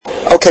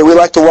Okay, we'd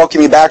like to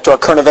welcome you back to our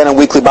current event and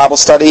weekly Bible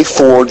study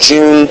for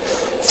June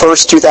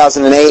 1st,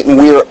 2008, and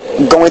we're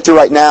going through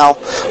right now,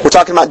 we're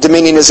talking about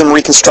dominionism,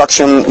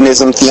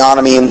 reconstructionism,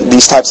 theonomy, and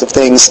these types of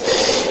things,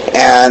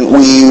 and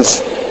we've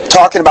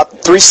talking about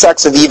three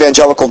sects of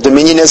evangelical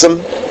dominionism.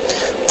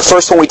 The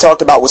first one we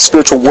talked about was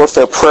spiritual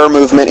warfare prayer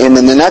movement, and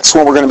then the next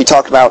one we're going to be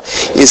talking about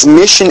is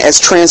mission as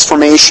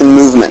transformation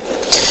movement.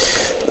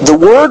 The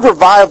word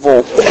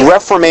revival,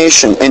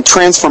 reformation, and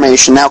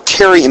transformation now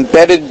carry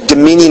embedded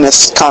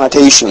dominionist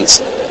connotations.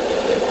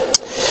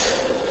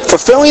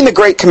 Fulfilling the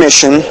Great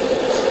Commission,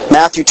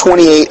 Matthew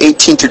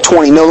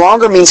 28:18-20, no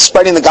longer means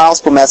spreading the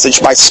gospel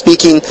message by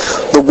speaking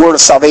the word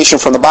of salvation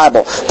from the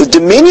Bible. The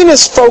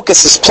dominionist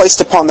focus is placed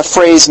upon the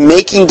phrase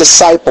making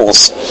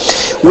disciples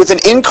with an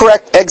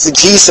incorrect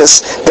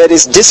exegesis that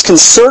is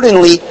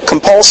disconcertingly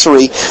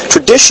compulsory.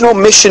 Traditional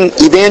mission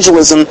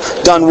evangelism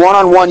done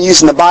one-on-one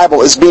using the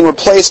Bible is being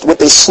replaced with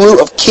a slew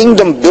of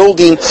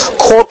kingdom-building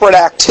corporate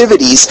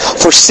activities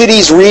for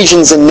cities,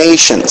 regions, and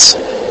nations.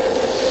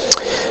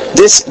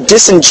 This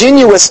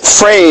disingenuous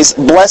phrase,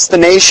 bless the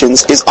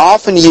nations, is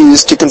often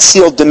used to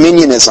conceal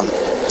dominionism.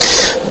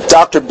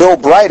 Dr. Bill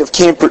Bright of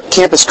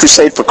Campus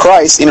Crusade for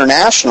Christ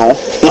International,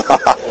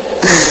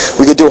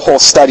 we could do a whole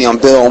study on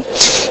Bill,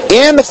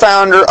 and the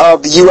founder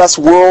of the U.S.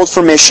 World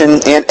for Mission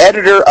and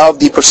editor of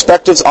the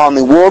Perspectives on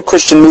the World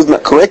Christian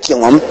Movement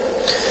curriculum,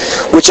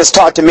 which has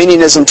taught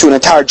dominionism to an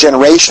entire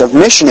generation of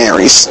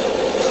missionaries,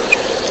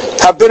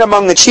 have been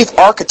among the chief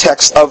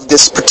architects of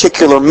this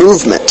particular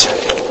movement.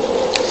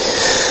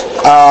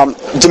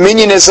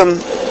 Dominionism,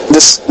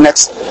 this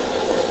next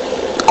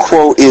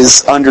quote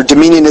is under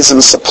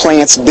dominionism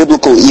supplants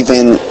biblical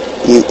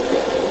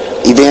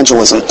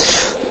evangelism.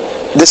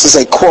 This is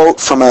a quote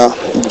from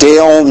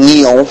Dale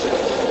Neal,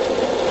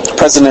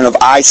 president of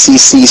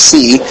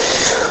ICCC.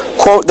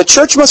 Quote, the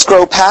church must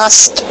grow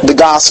past the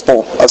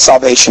gospel of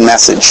salvation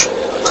message.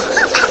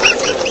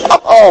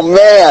 Oh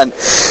man,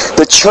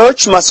 the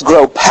church must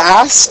grow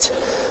past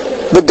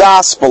the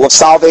gospel of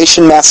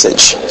salvation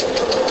message.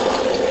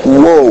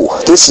 Whoa,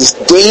 this is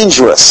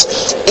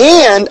dangerous.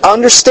 And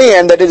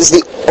understand that it is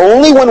the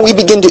only when we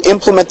begin to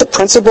implement the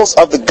principles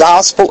of the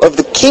gospel of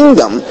the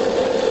kingdom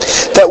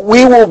that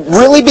we will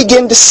really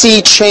begin to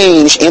see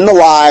change in the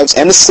lives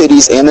and the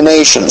cities and the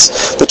nations.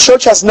 The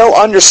church has no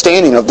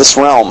understanding of this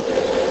realm.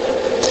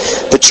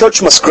 The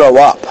church must grow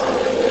up.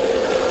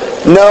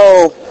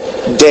 No,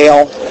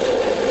 Dale,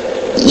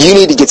 you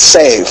need to get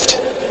saved.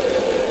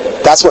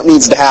 That's what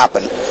needs to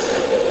happen.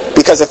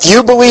 Because if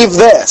you believe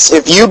this,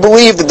 if you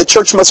believe that the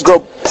church must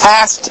grow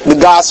past the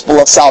gospel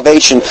of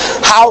salvation,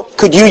 how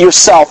could you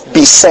yourself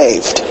be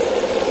saved?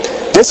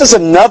 This is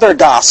another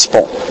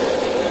gospel.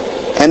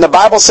 And the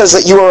Bible says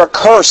that you are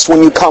accursed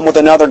when you come with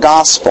another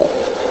gospel.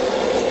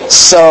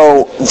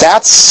 So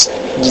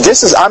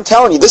I'm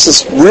telling you, this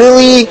is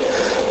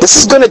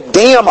going to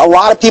damn a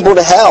lot of people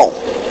to hell,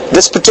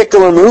 this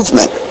particular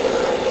movement.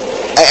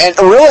 And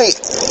really,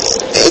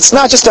 it's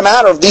not just a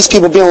matter of these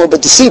people being a little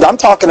bit deceived. I'm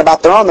talking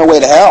about they're on their way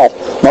to hell,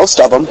 most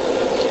of them.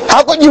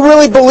 How could you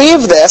really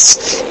believe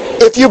this?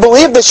 If you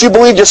believe this, you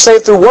believe you're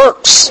saved through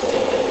works,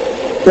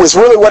 was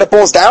really what it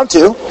boils down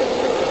to.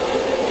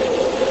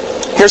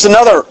 Here's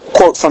another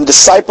quote from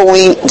Disciple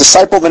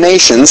the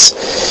Nations.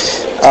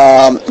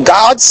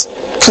 God's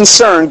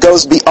concern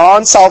goes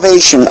beyond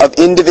salvation of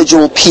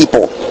individual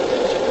people.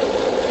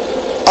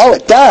 Oh,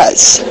 it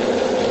does.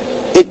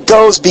 It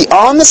goes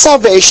beyond the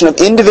salvation of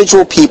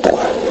individual people.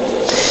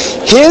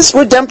 His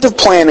redemptive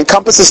plan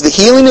encompasses the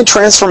healing and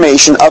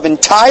transformation of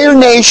entire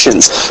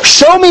nations.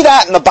 Show me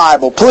that in the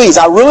Bible, please.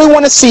 I really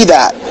want to see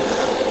that.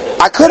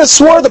 I could have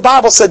swore the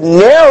Bible said,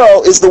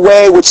 narrow is the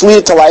way which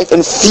leadeth to life,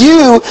 and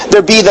few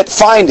there be that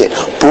find it.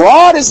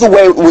 Broad is the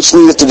way which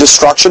leadeth to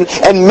destruction,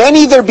 and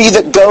many there be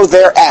that go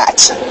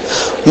thereat.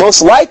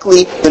 Most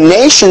likely, the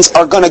nations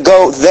are going to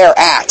go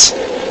thereat,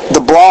 the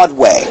broad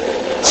way.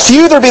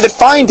 Few there be that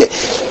find it.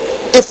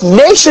 If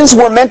nations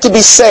were meant to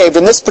be saved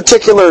in this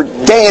particular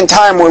day and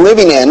time we're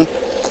living in,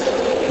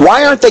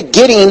 why aren't they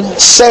getting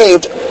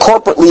saved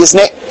corporately?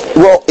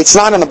 Well, it's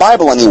not in the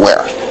Bible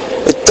anywhere.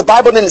 The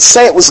Bible didn't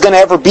say it was going to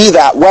ever be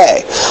that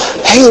way.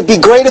 Hey, it'd be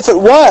great if it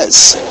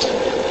was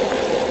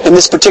in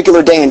this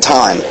particular day and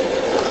time.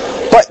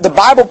 But the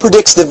Bible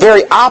predicts the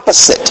very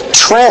opposite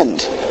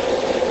trend,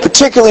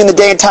 particularly in the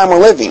day and time we're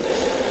living.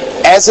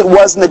 As it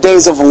was in the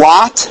days of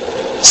Lot,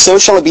 so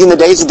shall it be in the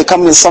days of the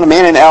coming of the Son of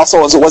Man, and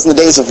also as it was in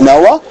the days of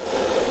Noah.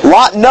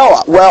 Lot,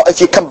 Noah. Well, if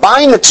you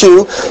combine the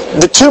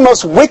two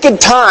most wicked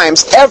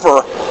times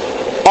ever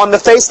on the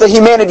face that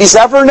humanity's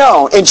ever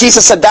known, and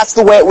Jesus said that's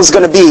the way it was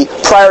going to be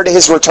prior to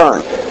his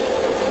return.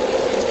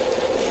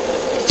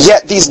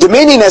 Yet these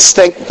dominionists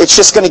think it's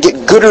just going to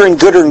get gooder and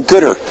gooder and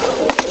gooder.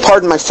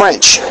 Pardon my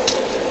French.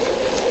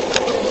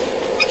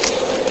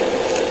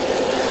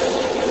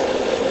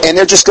 And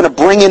they're just going to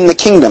bring in the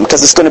kingdom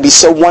because it's going to be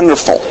so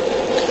wonderful.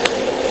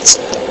 It's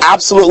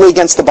absolutely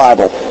against the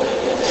Bible.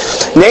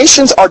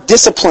 Nations are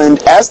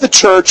disciplined as the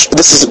church,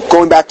 this is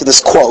going back to this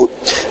quote,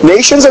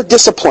 nations are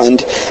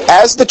disciplined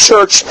as the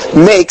church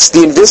makes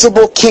the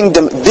invisible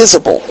kingdom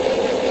visible.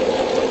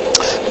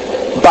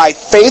 by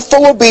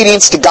faithful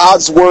obedience to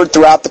God's word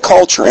throughout the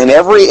culture, in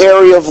every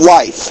area of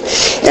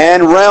life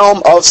and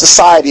realm of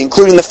society,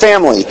 including the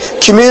family,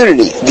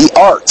 community, the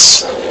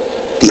arts,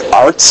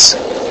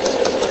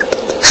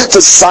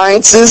 the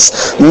sciences,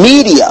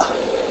 media,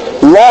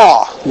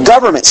 law,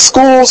 government,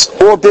 schools,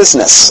 or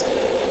business.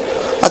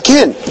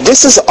 Again,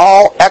 this is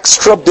all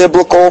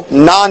extra-biblical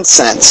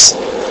nonsense.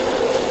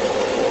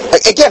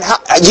 Again,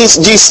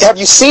 have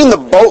you seen the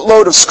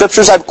boatload of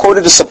scriptures I've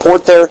quoted to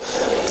support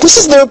this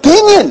is their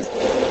opinion.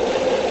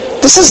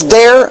 This is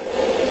their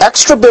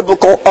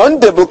extra-biblical,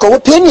 unbiblical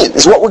opinion,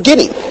 is what we're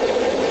getting.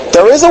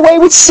 There is a way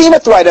which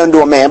seemeth right unto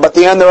a man, but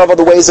the end thereof are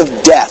the ways of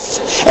death.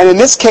 And in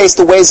this case,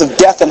 the ways of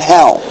death and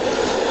hell.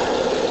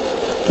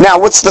 Now,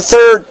 what's the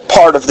third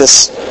part of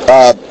this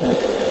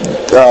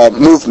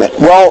movement?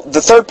 Well,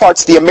 the third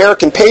part's the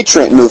American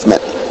Patriot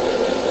movement.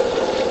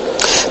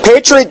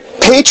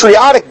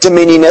 Patriotic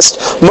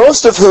dominionists,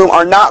 most of whom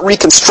are not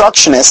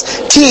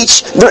Reconstructionists,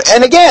 teach,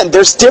 and again,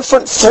 there's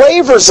different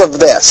flavors of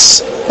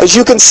this. As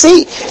you can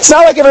see, it's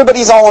not like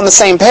everybody's all on the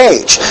same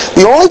page.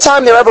 The only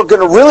time they're ever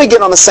going to really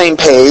get on the same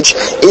page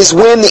is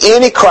when the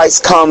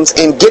Antichrist comes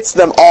and gets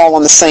them all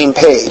on the same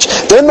page.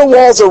 Then the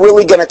walls are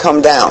really going to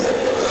come down.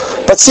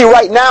 But see,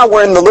 right now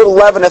we're in the little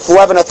leaveneth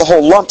the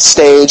whole lump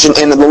stage, and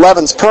the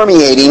leaven's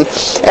permeating,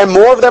 and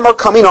more of them are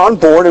coming on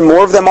board, and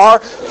more of them are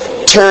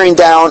tearing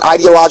down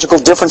ideological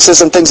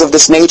differences and things of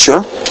this nature.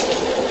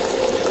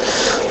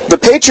 The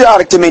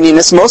patriotic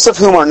dominionists, most of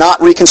whom are not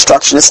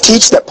Reconstructionists,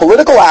 teach that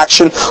political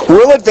action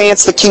will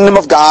advance the kingdom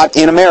of God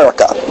in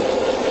America.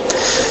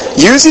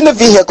 Using the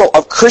vehicle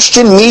of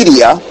Christian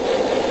media,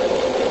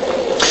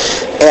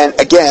 and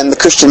again, the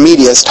Christian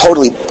media is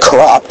totally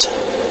corrupt,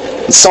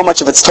 and so much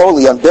of it's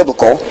totally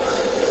unbiblical.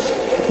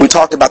 We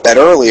talked about that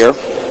earlier.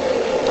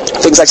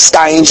 Things like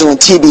Sky Angel and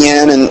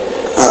TBN, and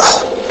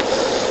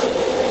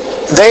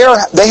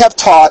they have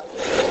taught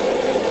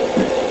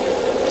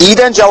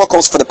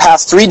evangelicals for the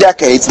past 3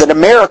 decades that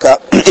America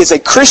is a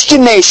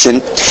Christian nation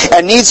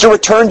and needs to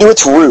return to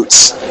its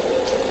roots.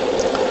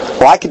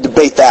 Well, I could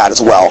debate that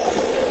as well.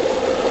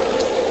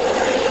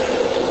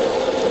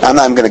 I'm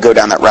not even going to go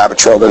down that rabbit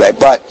trail today,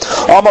 but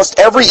almost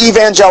every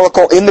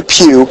evangelical in the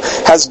pew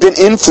has been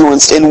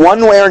influenced in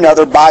one way or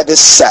another by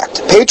this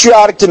sect.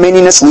 Patriotic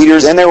dominionist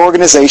leaders and their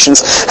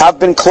organizations have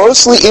been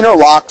closely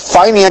interlocked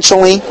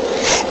financially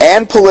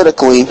and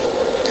politically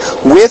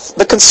with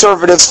the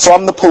conservatives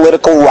from the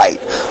political right.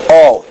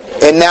 Oh,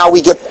 and now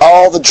we get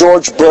all the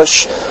George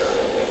Bush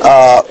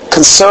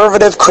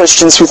conservative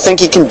Christians who think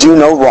he can do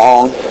no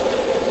wrong,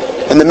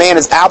 and the man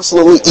is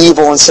absolutely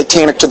evil and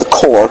satanic to the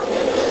core.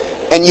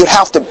 And you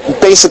have to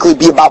basically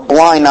be about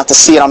blind not to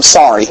see it. I'm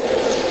sorry.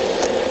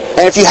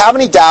 And if you have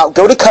any doubt,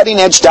 go to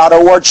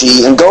cuttingedge.org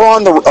and go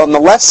on the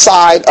left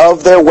side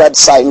of their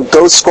website and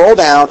go scroll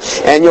down,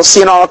 and you'll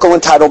see an article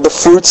entitled "The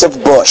Fruits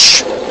of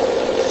Bush."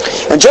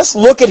 And just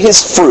look at his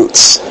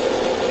fruits.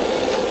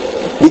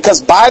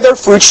 Because by their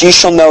fruits ye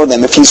shall know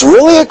them. If he's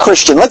really a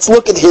Christian, let's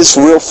look at his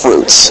real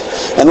fruits.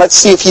 And let's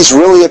see if he's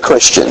really a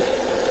Christian.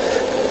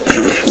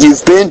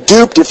 You've been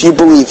duped if you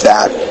believe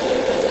that.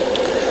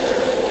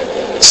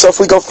 So if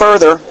we go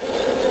further,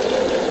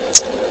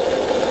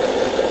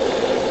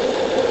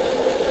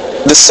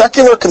 the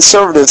secular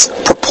conservatives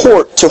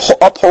purport to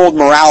uphold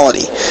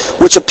morality,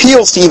 which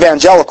appeals to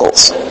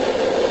evangelicals.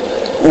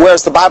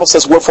 Whereas the Bible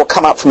says, "Wherefore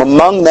come out from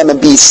among them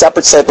and be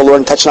separate, saith the Lord,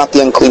 and touch not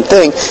the unclean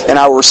thing, and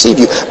I will receive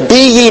you. Be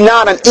ye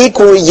not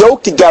unequally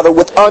yoked together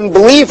with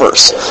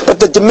unbelievers." But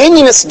the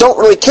dominionists don't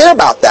really care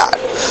about that.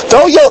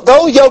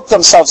 They'll yoke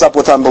themselves up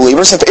with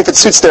unbelievers if it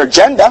suits their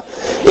agenda.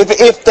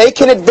 If they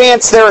can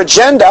advance their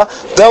agenda,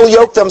 they'll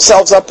yoke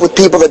themselves up with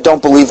people that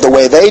don't believe the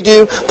way they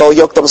do. They'll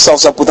yoke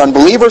themselves up with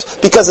unbelievers,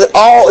 because it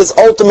all is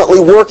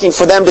ultimately working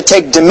for them to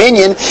take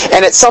dominion,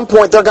 and at some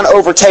point they're going to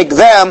overtake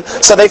them,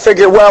 so they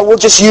figure, well, we'll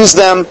just use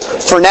them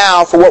for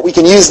now, for what we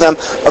can use them.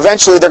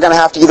 Eventually they're going to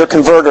have to either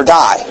convert or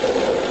die.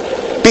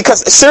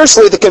 Because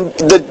seriously,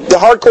 the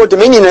hardcore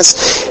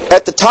dominionists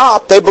at the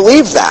top, they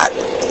believe that.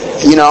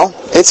 You know,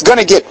 it's going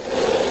to get,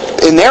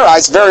 in their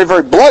eyes, very,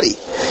 very bloody.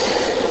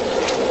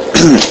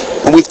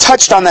 And we've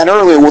touched on that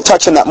earlier. We'll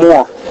touch on that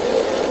more.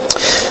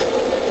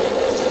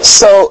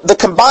 So the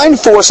combined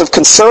force of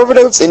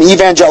conservatives and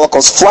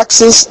evangelicals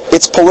flexes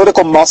its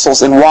political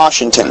muscles in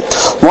Washington.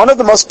 One of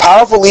the most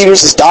powerful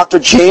leaders is Dr.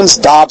 James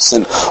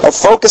Dobson of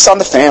Focus on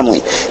the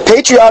Family.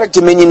 Patriotic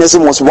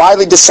dominionism was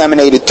widely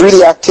disseminated through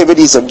the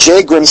activities of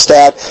Jay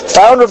Grimstad,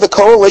 founder of the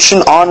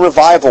Coalition on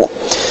Revival.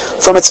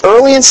 From its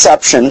early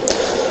inception,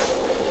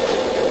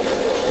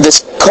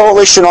 this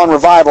Coalition on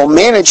Revival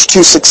managed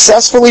to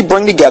successfully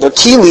bring together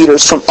key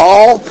leaders from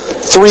all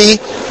 3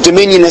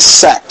 dominionist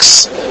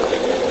sects,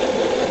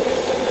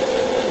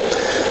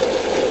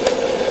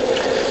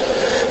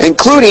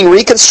 including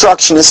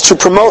Reconstructionists, to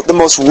promote the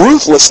most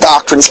ruthless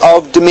doctrines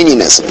of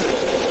dominionism.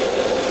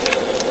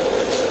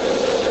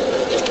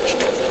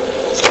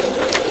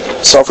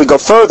 So if we go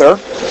further,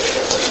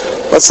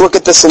 let's look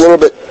at this a little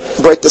bit,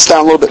 break this down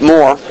a little bit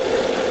more.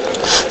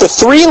 The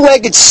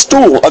 3-legged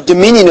stool of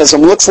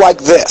dominionism looks like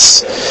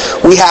this.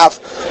 We have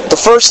The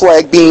first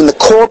leg being the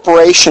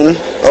corporation,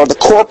 or the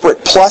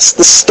corporate plus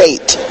the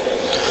state,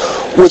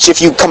 which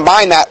if you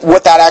combine that,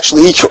 what that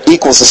actually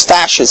equals is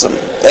fascism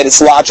at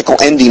its logical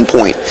ending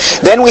point.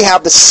 Then we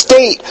have the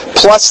state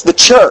plus the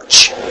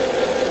church,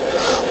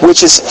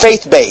 which is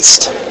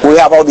faith-based. We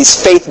have all these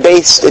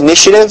faith-based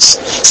initiatives.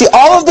 See,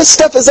 all of this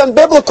stuff is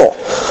unbiblical.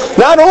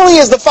 Not only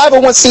is the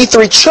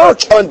 501c3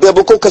 church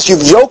unbiblical because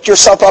you've yoked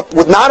yourself up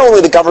with not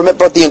only the government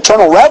but the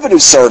Internal Revenue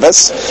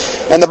Service,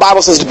 and the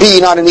Bible says to be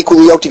not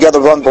unequally yoked together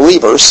with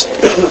unbelievers.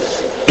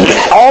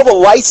 All the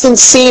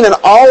licensing and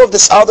all of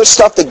this other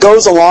stuff that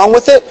goes along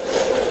with it.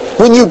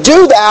 When you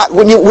do that,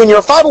 when you're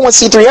a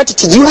 501c3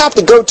 entity, you have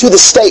to go to the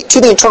state,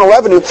 to the Internal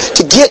Revenue,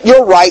 to get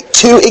your right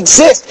to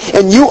exist.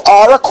 And you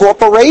are a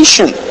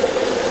corporation.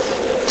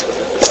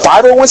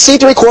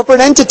 501c3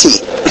 corporate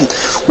entity,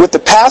 with the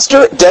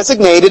pastor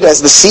designated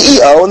as the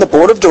CEO and the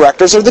board of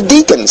directors are the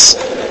deacons.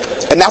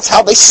 And that's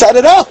how they set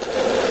it up.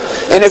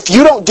 And if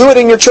you don't do it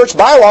in your church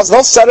bylaws,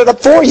 they'll set it up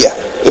for you.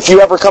 If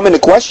you ever come into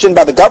question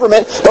by the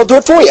government, they'll do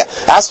it for you.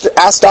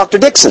 Ask Dr.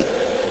 Dixon.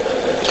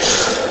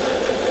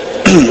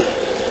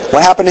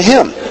 What happened to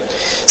him?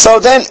 So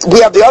then we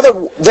have the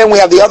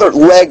other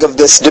leg of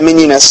this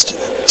dominionist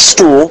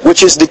stool,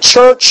 which is the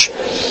church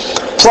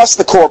plus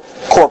the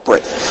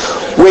corporate,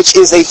 which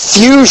is a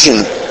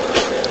fusion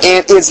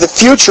and is the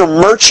future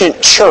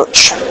merchant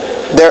church.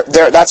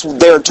 That's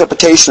their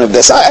interpretation of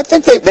this. I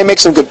think they make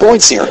some good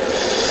points here.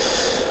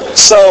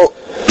 So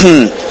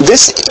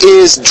this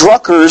is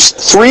Drucker's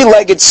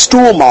three-legged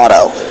stool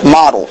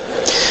model.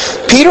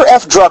 Peter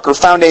F. Drucker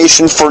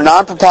Foundation for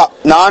Nonprofit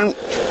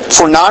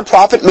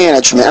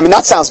Management. I mean,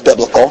 that sounds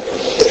biblical.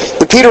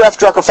 The Peter F.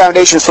 Drucker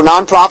Foundation for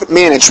Nonprofit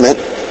Management.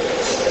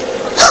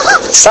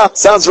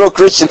 Sounds real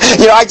Christian.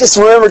 I just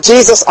remember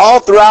Jesus all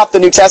throughout the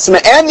New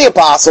Testament and the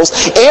apostles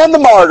and the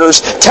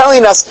martyrs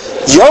telling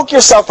us, yoke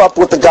yourself up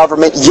with the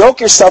government, yoke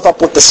yourself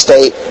up with the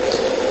state.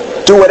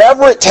 Do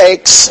whatever it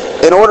takes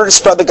in order to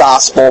spread the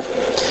gospel.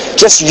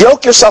 Just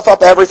yoke yourself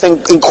up everything.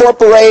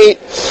 Incorporate,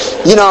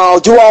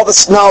 do all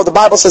this. No, the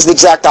Bible says the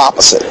exact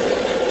opposite.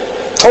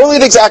 Totally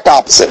the exact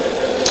opposite.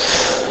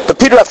 But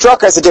Peter F.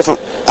 Drucker has a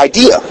different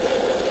idea.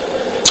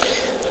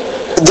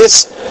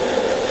 This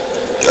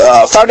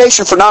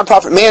Foundation for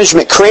Nonprofit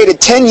Management,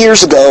 created 10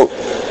 years ago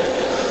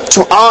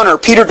to honor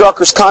Peter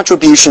Drucker's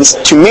contributions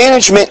to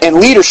management and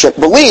leadership,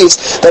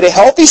 believes that a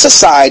healthy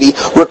society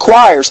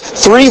requires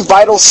three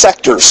vital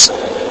sectors.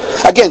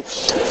 Again,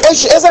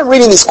 as I'm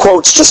reading these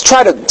quotes, just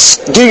try to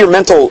do your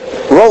mental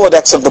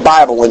Rolodex of the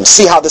Bible and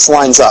see how this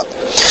lines up.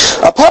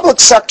 A public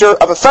sector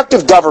of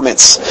effective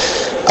governments.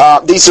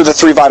 These are the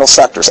three vital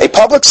sectors. A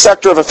public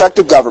sector of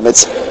effective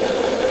governments,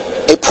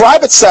 a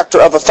private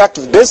sector of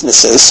effective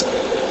businesses,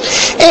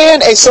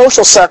 and a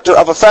social sector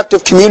of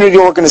effective community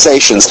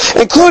organizations,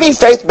 including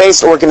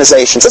faith-based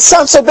organizations. It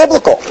sounds so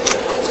biblical.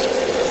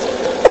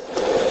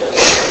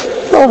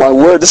 Oh my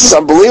word, this is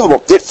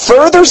unbelievable. It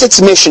furthers its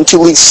mission to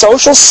lead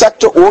social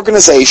sector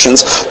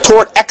organizations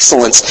toward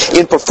excellence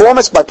in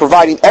performance by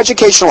providing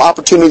educational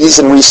opportunities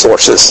and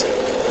resources.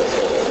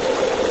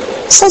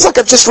 It sounds like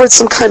I've just read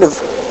some kind of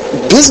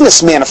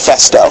business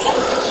manifesto.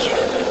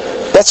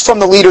 That's from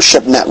the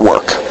Leadership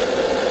Network,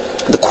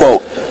 the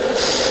quote.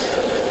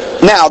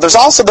 Now, there's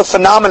also the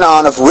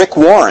phenomenon of Rick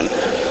Warren.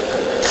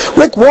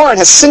 Rick Warren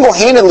has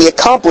single-handedly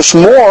accomplished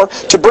more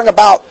to bring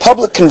about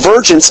public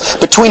convergence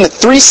between the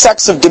three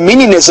sects of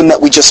dominionism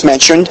that we just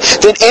mentioned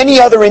than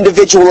any other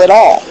individual at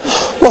all.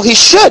 Well, he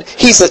should.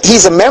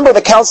 He's a member of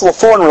the Council of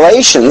Foreign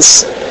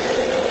Relations.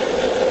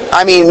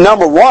 I mean,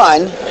 number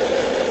one,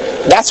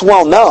 that's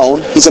well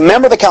known. He's a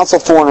member of the Council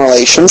of Foreign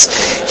Relations.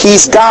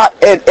 He's got,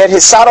 at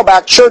his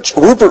Saddleback Church,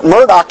 Rupert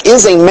Murdoch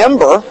is a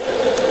member.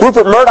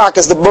 Rupert Murdoch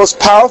is the most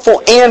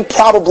powerful and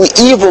probably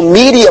evil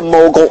media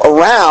mogul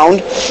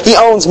around. He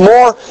owns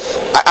more,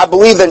 I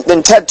believe,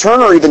 than Ted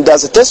Turner even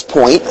does at this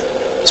point.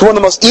 He's one of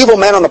the most evil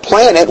men on the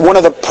planet. One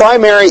of the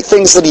primary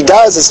things that he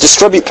does is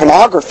distribute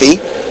pornography.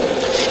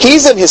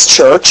 He's in his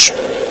church.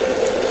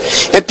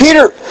 And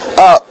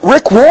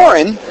Rick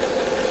Warren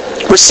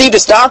received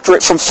his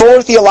doctorate from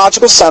Fuller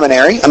Theological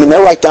Seminary. I mean,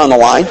 they're right down the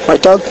line,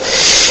 right, Doug?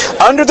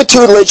 Under the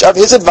tutelage of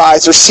his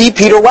advisor, C.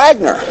 Peter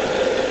Wagner.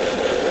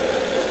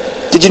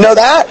 Did you know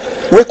that?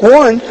 Rick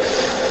Warren,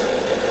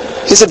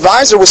 his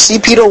advisor was C.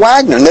 Peter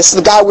Wagner, and this is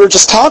the guy we were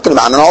just talking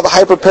about, and all the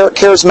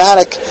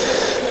hyper-charismatic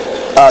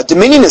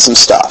dominionism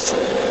stuff.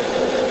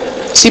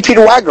 C.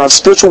 Peter Wagner of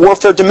Spiritual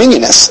Warfare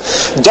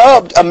Dominionists,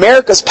 dubbed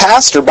America's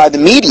pastor by the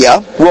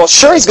media. Well,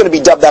 sure he's going to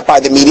be dubbed that by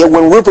the media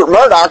when Rupert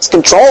Murdoch's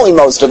controlling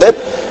most of it.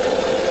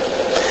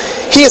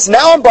 He is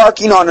now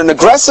embarking on an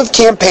aggressive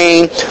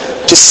campaign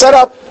to set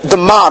up the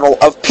model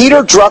of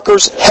Peter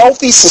Drucker's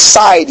Healthy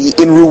Society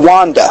in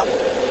Rwanda.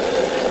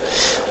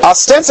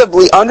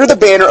 Ostensibly under the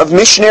banner of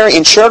missionary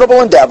and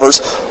charitable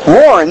endeavors,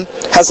 Warren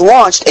has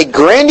launched a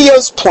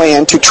grandiose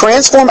plan to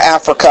transform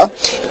Africa,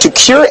 to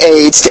cure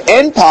AIDS, to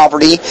end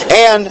poverty,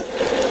 and,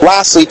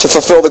 lastly, to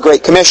fulfill the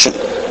Great Commission.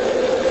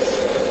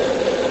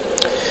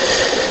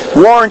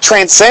 Warren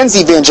transcends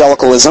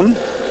evangelicalism.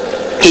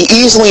 He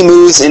easily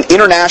moves in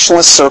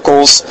internationalist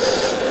circles.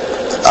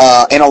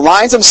 and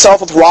aligns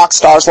himself with rock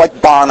stars like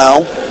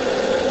Bono,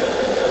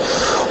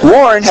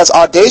 Warren has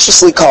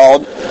audaciously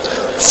called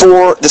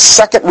for the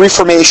Second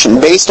Reformation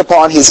based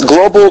upon his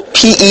global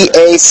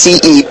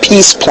PEACE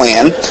peace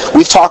plan.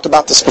 We've talked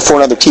about this before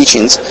in other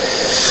teachings,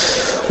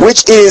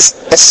 which is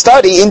a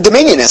study in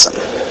dominionism.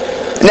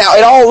 Now,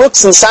 it all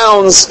looks and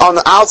sounds on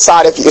the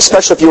outside,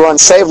 especially if you're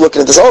unsaved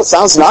looking at this, it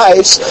sounds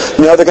nice.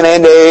 They're going to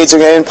end AIDS, they're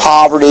going to end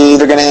poverty,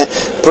 they're going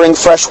to bring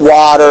fresh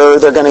water,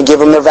 they're going to give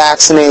them their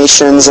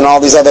vaccinations and all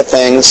these other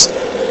things.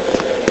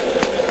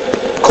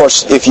 Of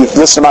course, if you've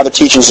listened to my other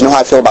teachings, you know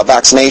how I feel about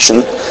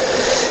vaccination.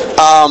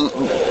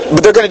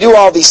 But they're going to do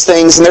all these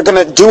things, and they're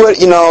going to do it,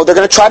 they're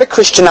going to try to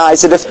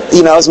Christianize it,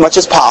 as much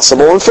as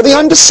possible. And for the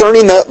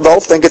undiscerning, they'll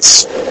think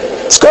it's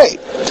great.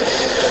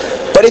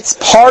 But it's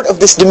part of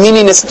this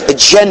dominionist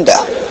agenda.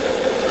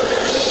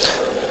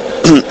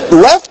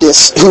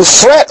 Leftists who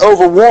fret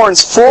over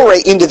Warren's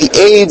foray into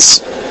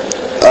AIDS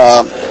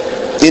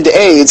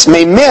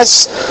may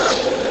miss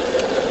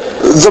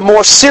the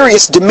more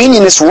serious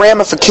dominionist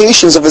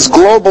ramifications of his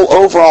global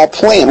overall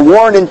plan.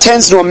 Warren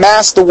intends to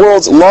amass the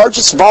world's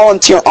largest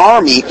volunteer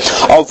army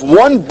of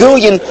 1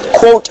 billion,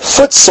 quote,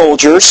 foot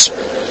soldiers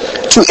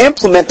to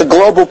implement the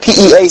global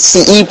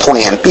PEACE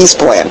plan, peace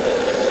plan.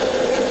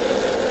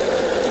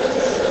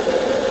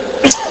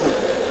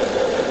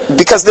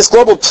 Because this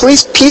global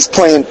peace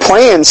plan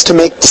plans to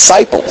make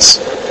disciples.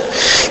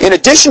 In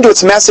addition to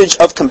its message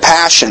of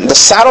compassion, the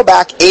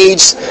Saddleback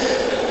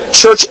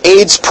Church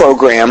AIDS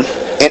program,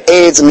 and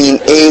AIDS, I mean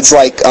AIDS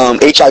like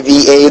HIV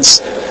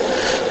AIDS,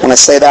 when I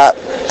say that,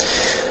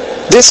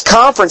 this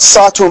conference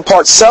sought to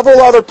impart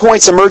several other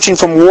points emerging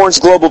from Warren's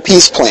global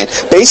peace plan.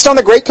 Based on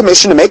the Great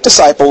Commission to make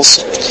disciples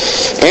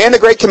and the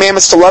Great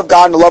Commandments to love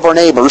God and to love our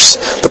neighbors,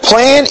 the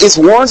plan is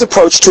Warren's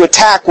approach to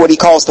attack what he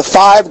calls the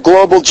 5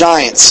 global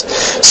giants: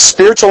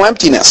 spiritual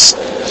emptiness,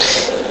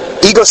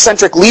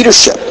 egocentric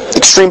leadership,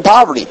 extreme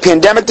poverty,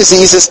 pandemic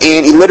diseases,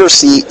 and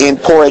illiteracy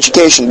and poor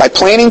education. By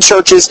planning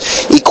churches,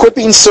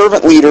 equipping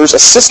servant leaders,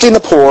 assisting the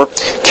poor,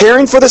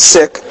 caring for the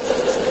sick,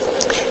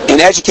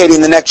 and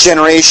educating the next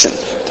generation.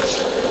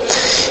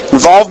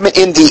 Involvement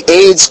in the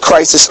AIDS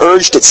crisis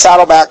urged at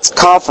Saddleback's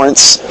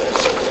conference.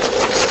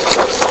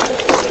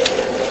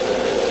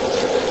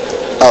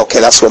 Okay,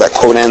 that's where that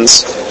quote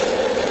ends.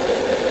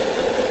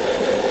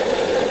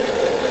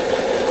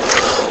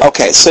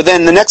 Okay, so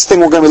then the next thing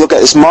we're going to look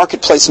at is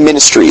marketplace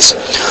ministries.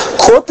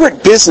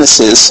 Corporate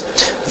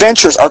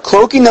ventures are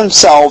cloaking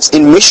themselves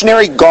in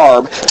missionary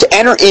garb to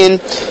enter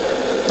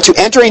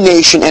a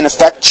nation and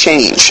effect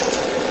change.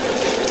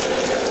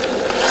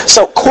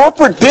 So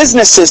corporate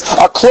businesses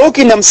are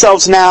cloaking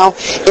themselves now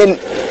in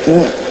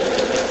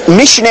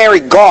missionary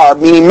garb,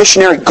 meaning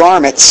missionary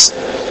garments,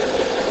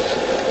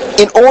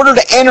 in order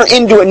to enter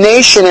into a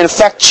nation and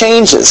effect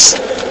changes.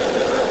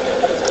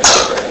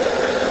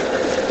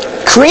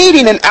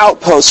 Creating an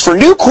outpost for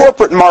new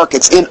corporate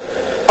markets in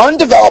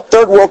undeveloped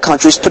third world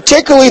countries,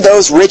 particularly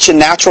those rich in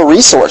natural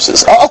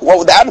resources. Oh, what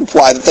would that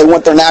imply? That they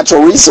want their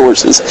natural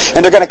resources,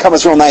 and they're going to come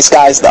as real nice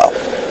guys, though.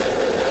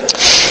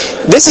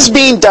 This is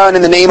being done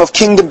in the name of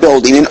kingdom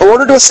building. In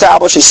order to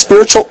establish a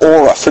spiritual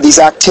aura for these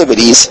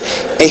activities,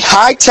 a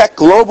high-tech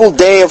global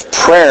day of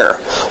prayer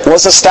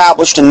was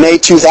established in May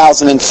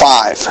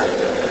 2005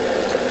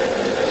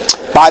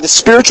 by the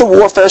spiritual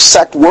warfare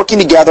sect working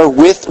together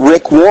with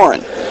Rick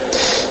Warren.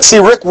 See,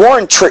 Rick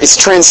Warren is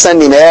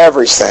transcending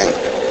everything.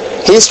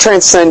 He's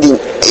transcending,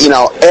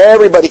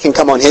 everybody can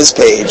come on his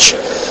page.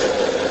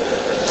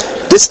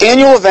 This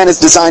annual event is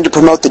designed to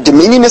promote the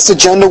dominionist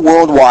agenda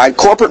worldwide.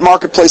 Corporate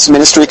marketplace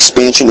ministry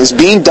expansion is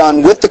being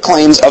done with the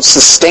claims of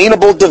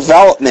sustainable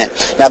development.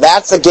 Now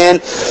that's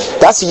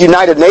a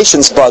United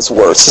Nations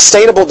buzzword.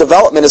 Sustainable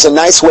development is a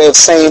nice way of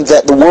saying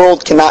that the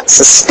world cannot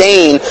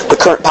sustain the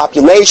current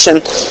population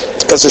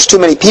because there's too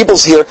many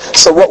peoples here.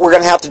 So what we're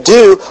going to have to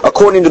do,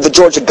 according to the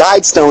Georgia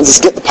Guidestones, is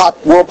get the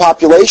world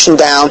population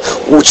down,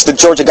 which the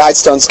Georgia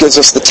Guidestones gives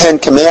us the 10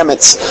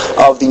 commandments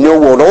of the New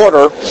World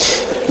Order.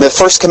 The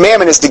first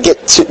commandment is to get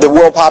the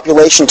world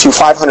population to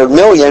 500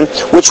 million,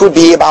 which would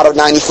be about a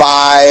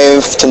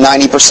 95 to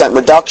 90%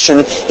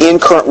 reduction in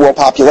current world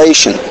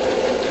population.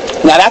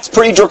 Now that's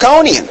pretty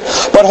draconian,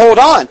 but hold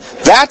on.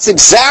 That's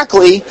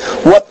exactly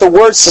what the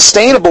word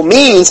sustainable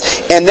means,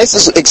 and this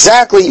is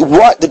exactly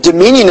what the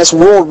dominionists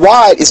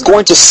worldwide is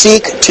going to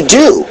seek to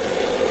do.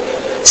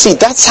 See,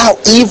 that's how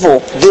evil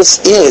this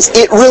is.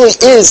 It really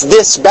is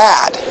this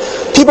bad.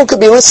 People could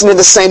be listening to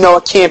this saying, no,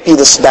 it can't be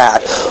this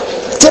bad.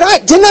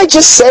 Didn't I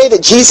just say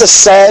that Jesus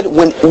said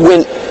when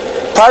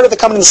prior to the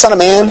coming of the Son of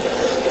Man,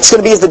 it's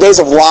going to be as the days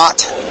of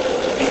Lot?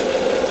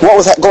 What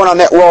was that going on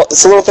there? Well,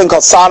 it's a little thing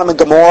called Sodom and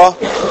Gomorrah,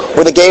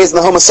 where the gays and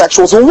the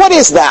homosexuals. Well, what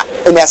is that,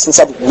 in essence,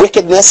 of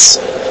wickedness?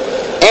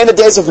 And the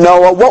days of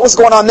Noah, what was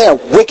going on there?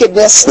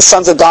 Wickedness. The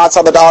sons of God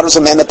saw the daughters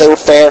of men that they were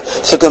fair,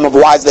 took them of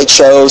wives they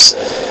chose.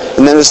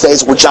 And then those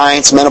days were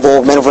giants, men of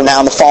old, men of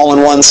renown, the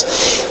fallen ones.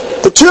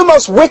 The 2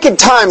 most wicked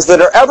times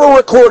that are ever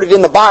recorded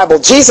in the Bible,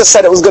 Jesus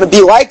said it was going to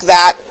be like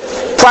that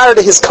prior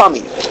to his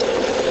coming.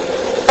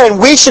 And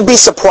we should be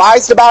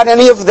surprised about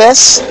any of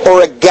this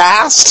or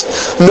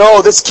aghast.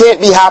 No, this can't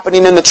be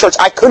happening in the church.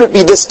 I couldn't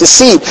be this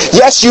deceived.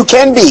 Yes, you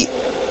can be.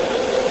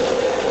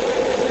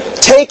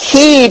 Take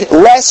heed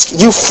lest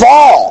you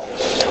fall.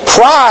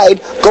 Pride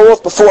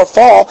goeth before a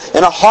fall,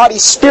 and a haughty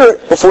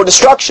spirit before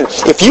destruction.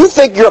 If you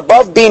think you're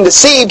above being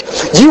deceived,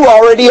 you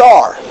already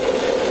are.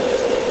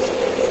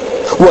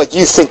 Well,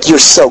 you think you're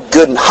so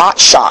good and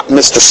hotshot,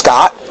 Mr.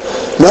 Scott.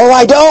 No,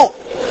 I don't.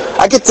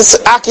 I get this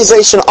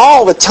accusation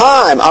all the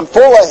time. I'm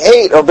full of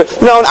hate.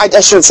 No, I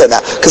shouldn't say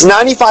that. Because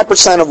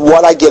 95% of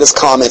what I get as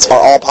comments are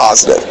all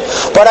positive.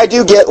 But I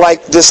do get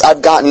like this.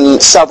 I've gotten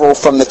several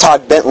from the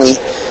Todd Bentley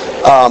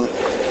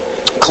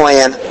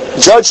clan.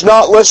 Judge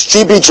not lest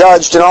ye be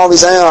judged, and all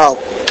these,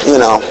 you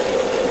know.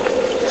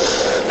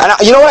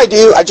 And you know what I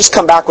do? I just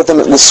come back with them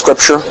with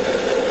Scripture.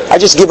 I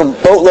just give them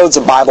boatloads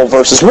of Bible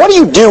verses. What do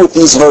you do with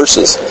these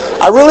verses?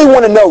 I really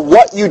want to know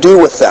what you do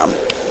with them.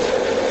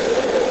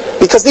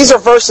 Because these are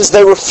verses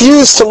they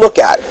refuse to look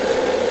at.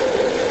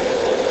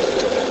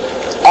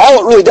 All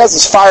it really does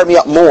is fire me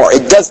up more.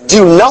 It does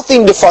do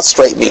nothing to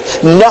frustrate me.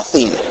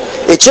 Nothing.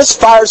 It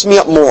just fires me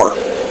up more.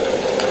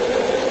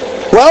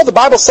 Well, the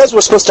Bible says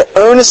we're supposed to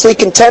earnestly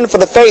contend for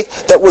the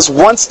faith that was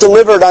once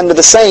delivered unto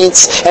the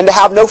saints, and to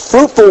have no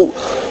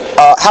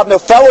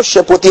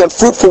fellowship with the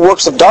unfruitful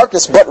works of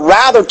darkness, but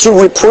rather to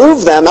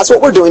reprove them. That's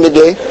what we're doing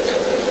today.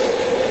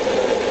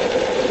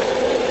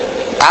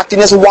 Acting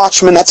as a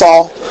watchman, that's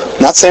all.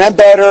 I'm not saying I'm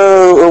better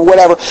or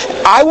whatever.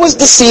 I was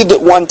deceived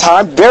at one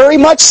time, very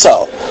much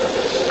so.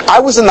 I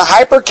was in the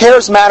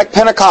hyper-charismatic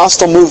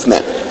Pentecostal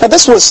movement. Now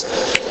this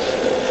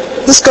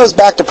goes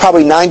back to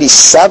probably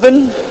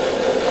 97.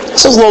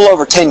 This was a little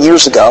over 10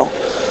 years ago.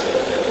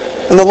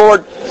 And the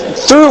Lord,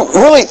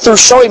 through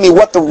showing me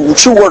what the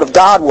true Word of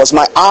God was,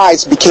 my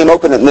eyes became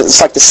open, and it's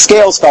like the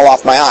scales fell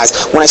off my eyes.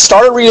 When I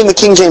started reading the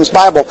King James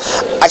Bible,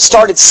 I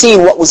started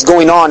seeing what was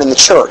going on in the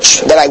church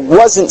that I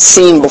wasn't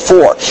seeing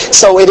before.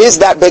 So it is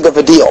that big of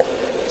a deal.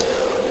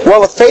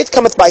 Well, if faith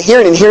cometh by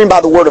hearing, and hearing by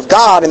the Word of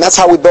God, and that's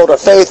how we build our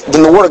faith,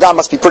 then the Word of God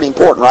must be pretty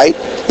important, right?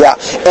 Yeah.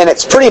 And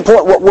it's pretty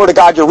important what Word of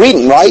God you're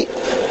reading, right?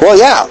 Well,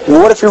 yeah.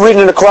 Well, what if you're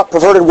reading a corrupt,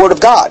 perverted Word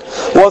of God?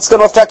 Well, it's going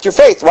to affect your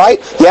faith, right?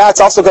 Yeah,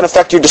 it's also going to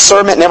affect your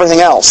discernment and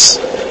everything else.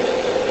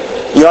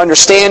 Your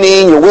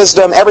understanding, your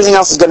wisdom, everything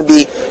else is going to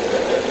be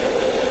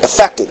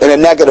affected in a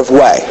negative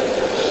way.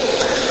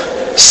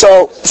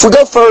 So, if we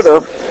go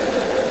further,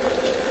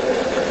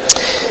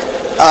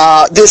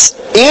 this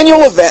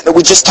annual event that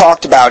we just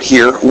talked about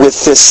here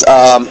with this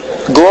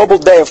Global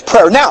Day of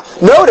Prayer. Now,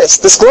 notice,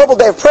 this Global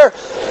Day of Prayer,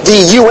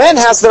 the UN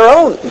has their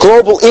own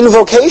Global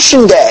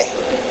Invocation Day.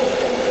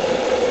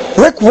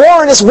 Rick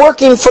Warren is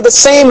working for the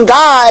same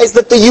guys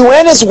that the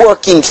UN is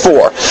working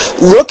for.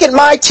 Look at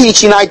my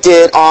teaching I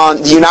did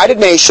on the United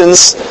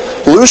Nations,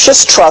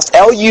 Lucis Trust,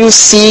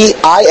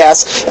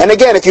 L-U-C-I-S. And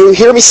again, if you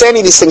hear me say any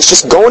of these things,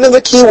 just go into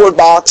the keyword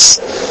box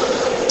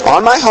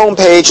on my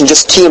homepage and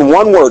just key in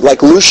one word,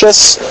 like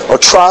Lucis or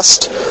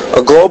Trust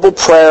or Global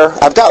Prayer.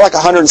 I've got like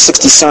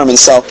 160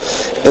 sermons, so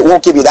it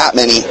won't give you that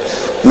many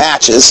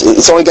matches.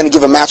 It's only going to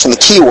give a match on the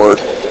keyword.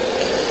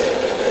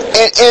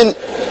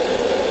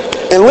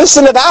 And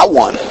listen to that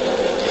one.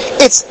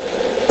 It's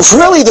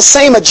really the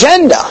same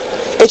agenda.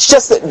 It's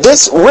just that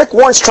this Rick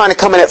Warren's trying to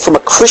come at it from a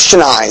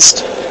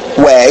Christianized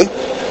way.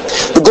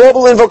 The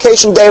Global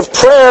Invocation Day of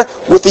Prayer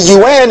with the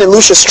UN and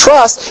Lucis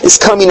Trust is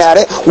coming at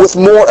it with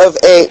more of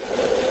a,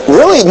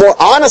 really more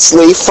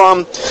honestly,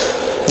 from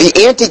the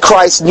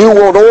Antichrist New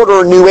World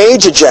Order, New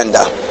Age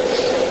agenda.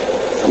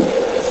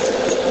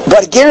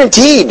 But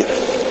guaranteed,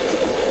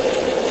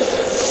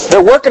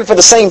 they're working for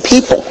the same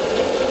people.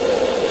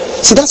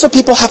 See, that's what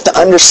people have to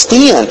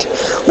understand.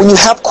 When you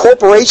have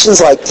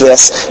corporations like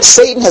this,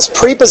 Satan has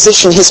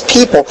prepositioned his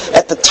people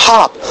at the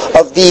top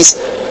of these,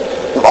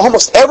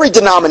 almost every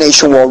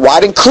denomination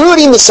worldwide,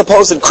 including the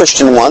supposed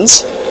Christian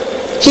ones.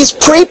 He's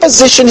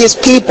prepositioned his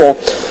people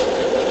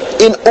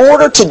in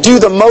order to do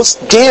the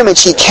most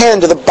damage he can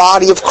to the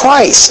body of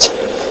Christ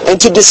and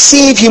to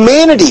deceive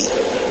humanity.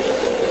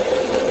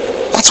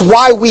 That's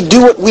why we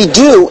do what we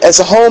do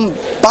as a home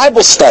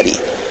Bible study.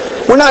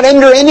 We're not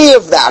under any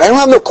of that. I don't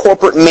have no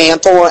corporate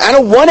mantle. I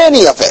don't want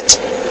any of it.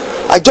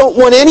 I don't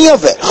want any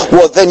of it.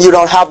 Well, then you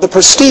don't have the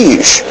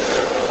prestige.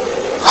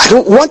 I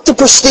don't want the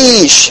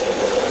prestige.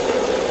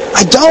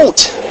 I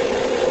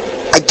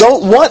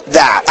don't want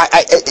that.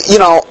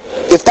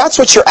 If that's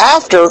what you're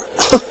after,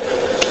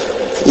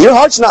 your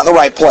heart's not in the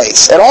right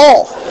place at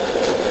all.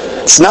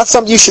 It's not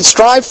something you should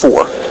strive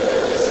for.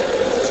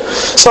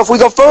 So if we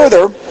go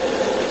further,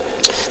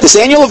 this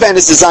annual event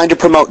is designed to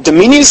promote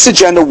Dominionist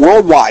agenda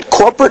worldwide.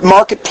 Corporate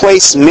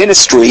marketplace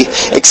ministry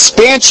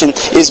expansion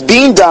is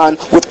being done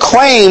with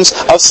claims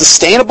of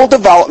sustainable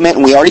development,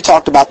 and we already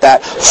talked about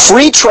that,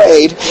 free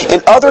trade,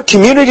 and other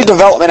community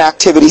development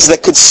activities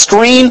that could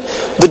screen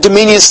the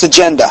Dominionist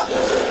agenda.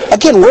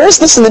 Again, where is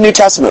this in the New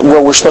Testament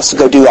where we're supposed to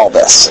go do all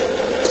this?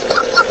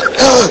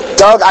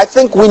 Doug, I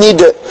think we need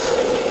to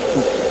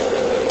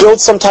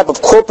build some type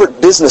of corporate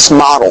business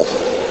model.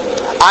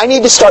 I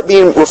need to start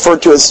being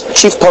referred to as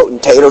Chief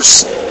Potentate or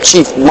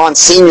Chief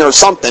Monsignor or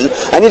something.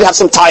 I need to have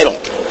some title.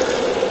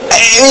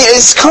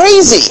 It's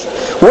crazy.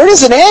 Where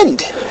does it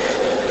end?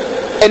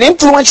 An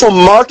influential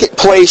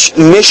marketplace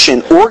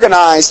mission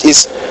organized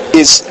is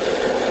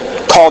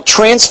called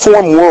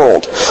Transform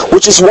World,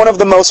 which is one of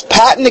the most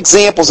patent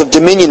examples of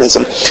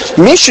dominionism.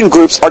 Mission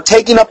groups are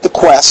taking up the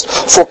quest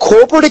for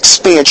corporate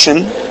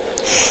expansion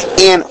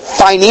and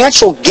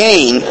financial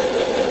gain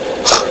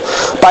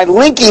by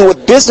linking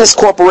with business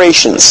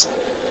corporations.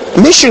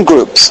 Mission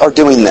groups are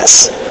doing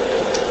this.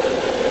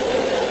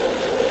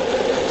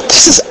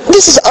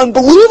 This is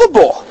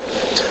unbelievable.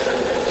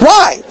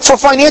 Why? For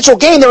financial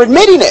gain, they're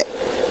admitting it.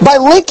 By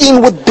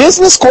linking with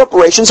business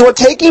corporations who are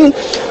taking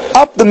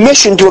up the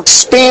mission to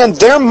expand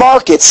their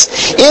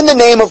markets in the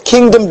name of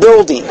kingdom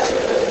building.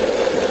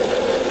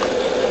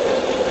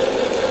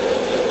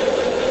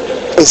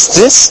 Does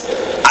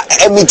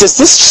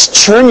this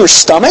churn your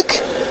stomach?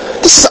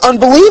 This is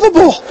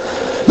unbelievable.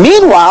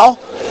 Meanwhile,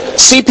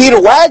 C. Peter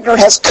Wagner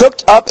has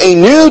cooked up a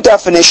new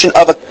definition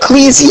of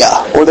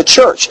ecclesia, or the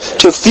church,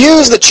 to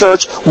fuse the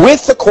church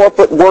with the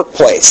corporate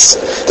workplace.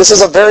 This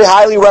is a very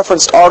highly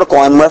referenced article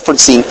I'm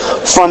referencing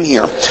from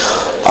here.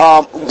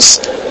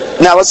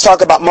 Now let's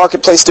talk about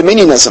marketplace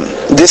dominionism.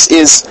 This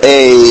is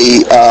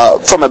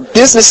from a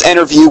business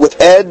interview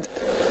with Ed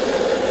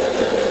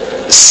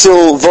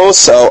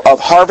Silvoso of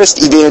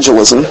Harvest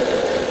Evangelism.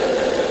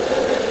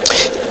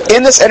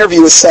 In this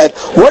interview is said,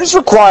 what is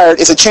required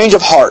is a change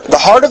of heart. The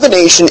heart of the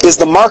nation is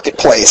the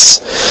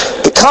marketplace.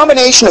 The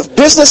combination of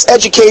business,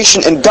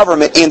 education, and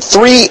government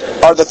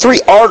are the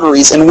three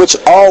arteries in which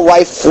all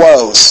life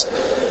flows,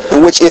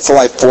 in which its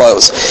life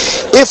flows.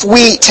 If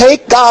we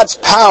take God's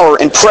power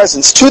and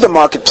presence to the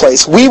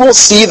marketplace, we will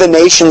see the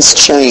nations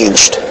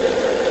changed.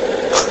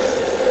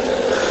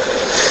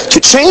 To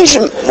change...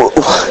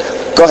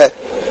 Go ahead.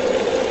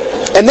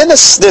 And then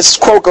this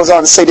quote goes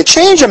on to say, to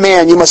change a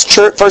man, you must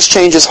first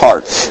change his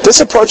heart. This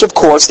approach, of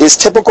course, is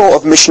typical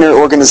of missionary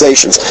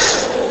organizations.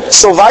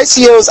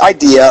 Silvicio's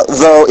idea,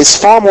 though, is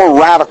far more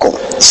radical.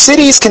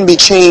 Cities can be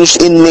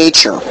changed in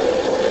nature.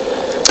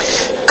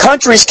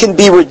 Countries can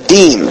be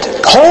redeemed.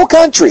 Whole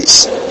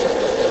countries.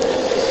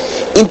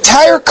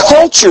 Entire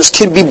cultures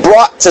can be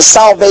brought to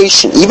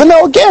salvation. Even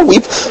though, again,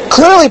 we've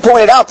clearly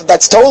pointed out that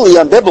that's totally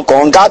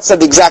unbiblical, and God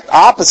said the exact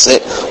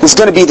opposite was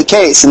going to be the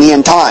case in the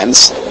end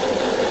times.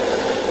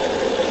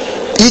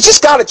 You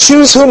just got to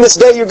choose whom this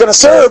day you're going to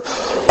serve.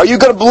 Are you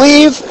going to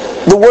believe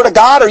the Word of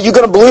God, or are you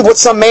going to believe what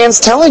some man's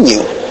telling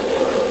you?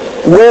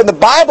 Where the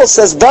Bible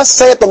says, thus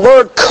saith the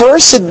Lord,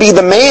 cursed be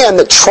the man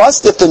that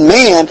trusteth in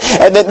man,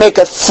 and that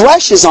maketh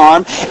flesh his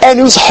arm, and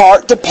whose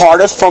heart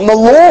departeth from the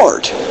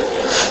Lord.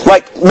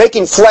 Like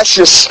making flesh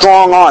your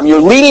strong arm. You're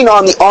leaning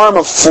on the arm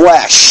of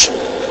flesh.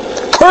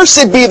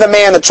 Cursed be the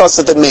man that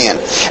trusteth in man.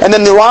 And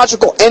then the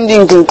logical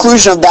ending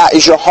conclusion of that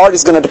is your heart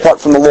is going to depart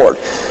from the Lord.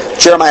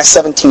 Jeremiah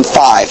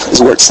 17:5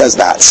 is where it says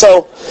that.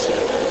 So,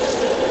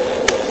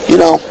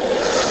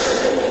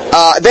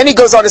 then he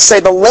goes on to say,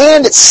 the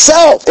land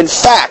itself, in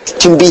fact,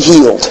 can be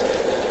healed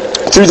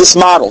through this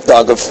model,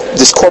 Doug, of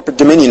this corporate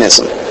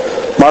dominionism,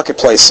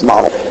 marketplace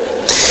model.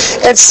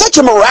 And such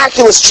a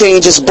miraculous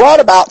change is brought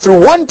about through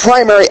one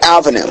primary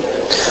avenue,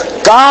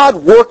 God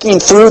working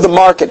through the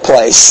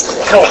marketplace.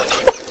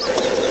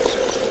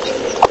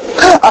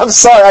 I'm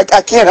sorry,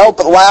 I can't help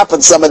but laugh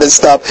at some of this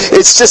stuff.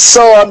 It's just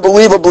so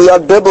unbelievably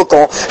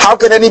unbiblical. How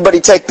can anybody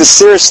take this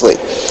seriously?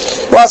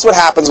 Well, that's what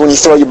happens when you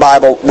throw your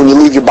Bible, when you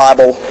leave your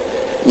Bible,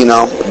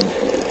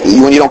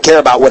 when you don't care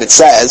about what it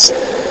says,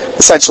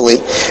 essentially.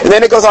 And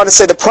then it goes on to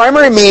say, the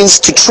primary means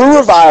to true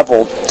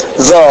revival,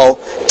 though,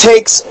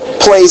 takes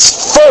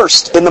place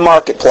first in the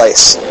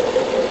marketplace.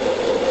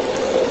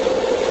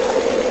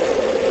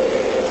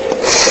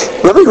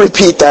 Let me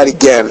repeat that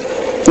again.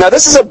 Now,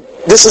 this is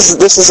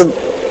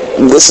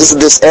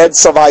this Ed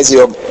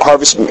Silvizio of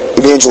Harvest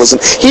Evangelism.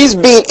 He's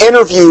being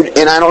interviewed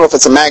in, I don't know if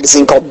it's a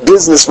magazine called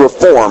Business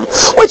Reform,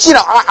 which,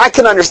 I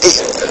can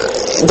understand.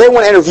 They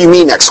want to interview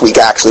me next week,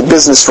 actually,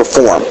 Business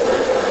Reform.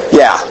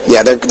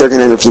 Yeah, they're going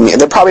to interview me.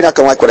 They're probably not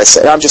going to like what I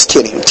say. I'm just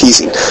kidding, I'm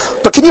teasing.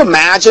 But can you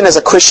imagine as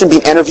a Christian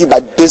being interviewed by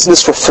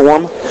Business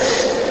Reform?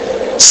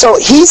 So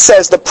he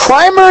says the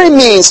primary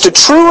means to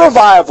true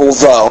revival,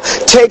 though,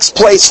 takes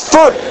place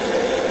first.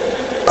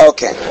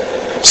 Okay.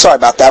 Sorry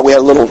about that. We had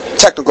a little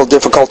technical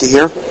difficulty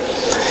here.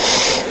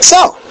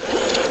 So,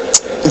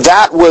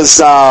 that was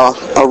a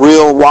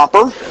real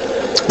whopper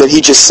that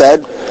he just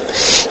said.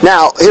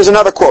 Now, here's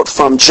another quote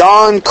from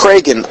John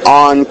Cragen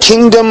on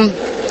Kingdom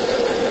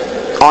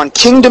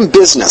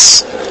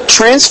Business,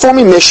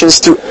 Transforming Missions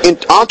Through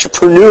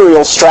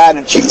Entrepreneurial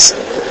Strategies.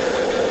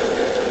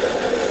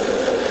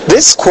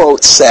 This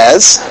quote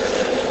says,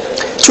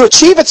 to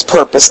achieve its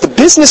purpose, the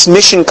business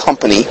mission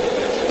company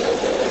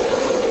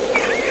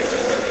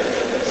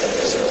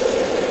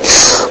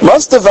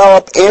must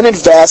develop and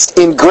invest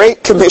in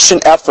Great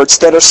Commission efforts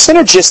that are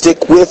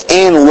synergistic with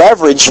and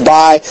leveraged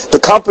by the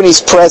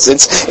company's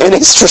presence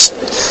in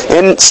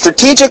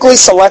strategically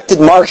selected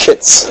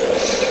markets.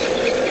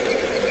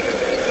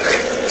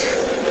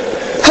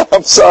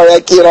 I'm sorry,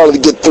 I can't hardly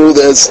get through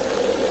this.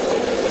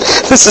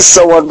 This is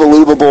so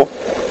unbelievable.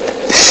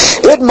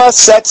 It must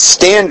set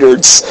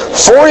standards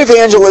for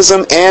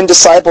evangelism and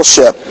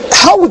discipleship.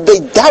 How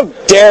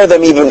dare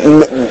them even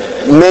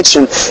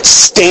mention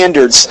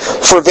standards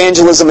for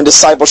evangelism and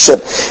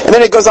discipleship? And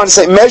then it goes on to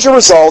say, measure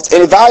results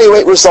and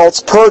evaluate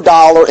results per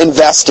dollar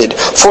invested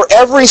for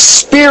every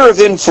sphere of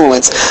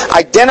influence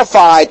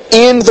identified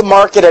in the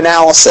market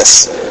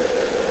analysis.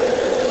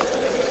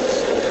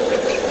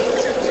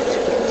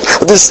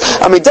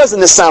 Doesn't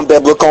this sound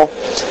biblical?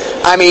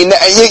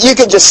 You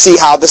can just see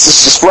how this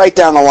is just right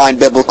down the line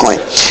biblically.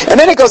 And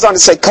then it goes on to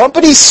say,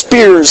 company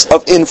spheres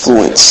of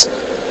influence.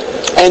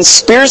 And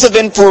spheres of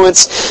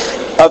influence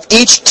of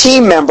each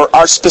team member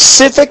are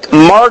specific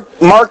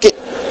market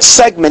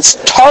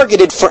segments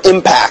targeted for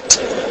impact.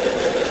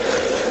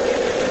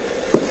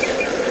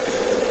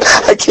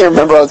 I can't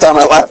remember all the time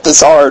I laughed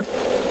this hard.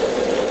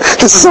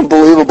 This is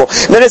unbelievable.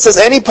 And then it says,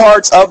 any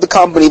parts of the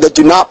company that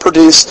do not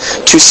produce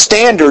to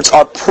standards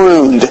are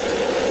pruned.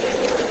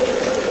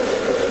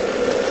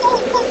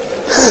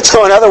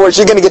 So in other words,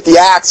 you're going to get the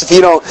axe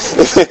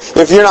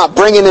if you're not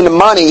bringing in the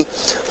money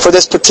for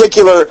this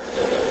particular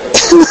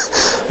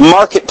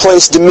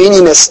marketplace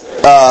dominionist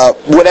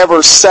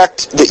whatever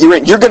sect that you're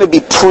in. You're going to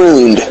be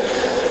pruned.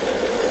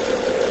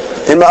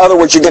 In other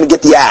words, you're going to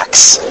get the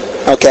axe.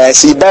 Okay,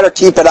 so you better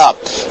keep it up.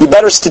 You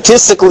better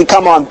statistically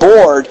come on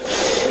board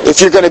if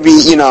you're going to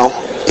be,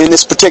 in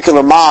this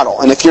particular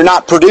model. And if you're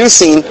not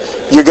producing,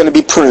 you're going to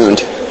be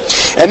pruned.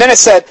 And then it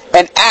said,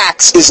 an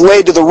axe is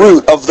laid to the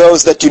root of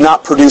those that do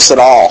not produce at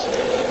all.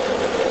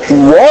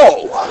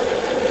 Whoa!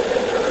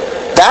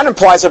 That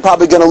implies they're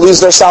probably going to lose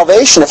their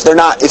salvation if they're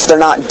not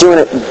doing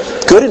it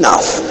good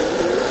enough.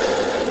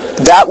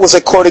 That was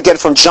a quote again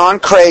from John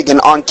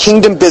Cragen on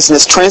Kingdom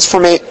Business,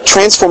 transforming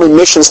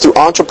missions through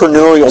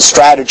entrepreneurial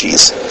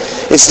strategies.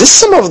 Is this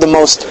some of the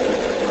most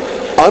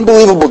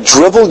unbelievable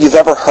drivel you've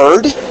ever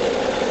heard?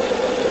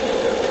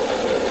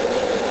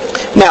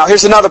 Now,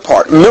 here's another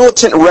part.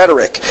 Militant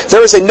rhetoric.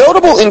 There is a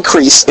notable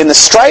increase in the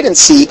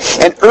stridency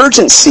and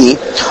urgency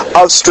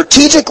of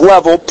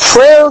strategic-level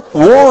prayer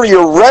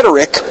warrior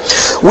rhetoric,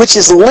 which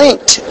is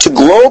linked to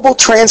global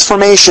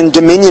transformation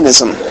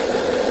dominionism.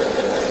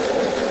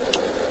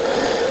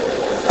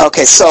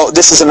 Okay, so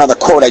this is another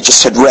quote I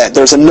just had read.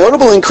 There's a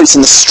notable increase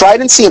in the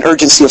stridency and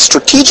urgency of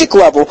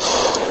strategic-level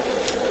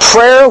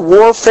prayer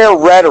warfare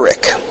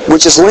rhetoric,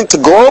 which is linked to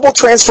global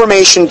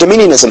transformation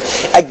dominionism.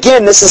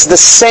 Again, this is the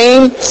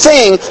same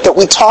thing that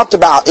we talked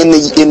about in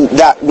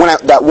that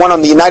one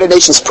on the United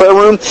Nations prayer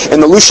room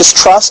and the Lucius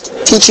Trust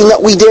teaching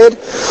that we did.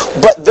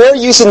 But they're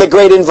using the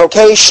Great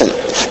Invocation.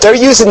 They're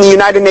using the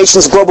United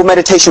Nations Global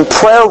Meditation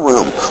prayer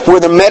room, where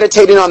they're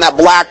meditating on that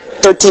black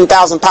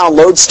 13,000-pound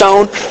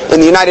lodestone in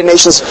the United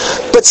Nations.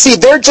 But see,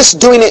 they're just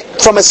doing it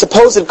from a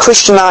supposed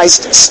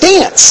Christianized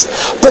stance.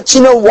 But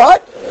you know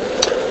what?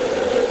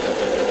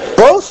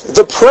 Both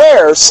the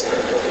prayers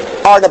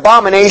are an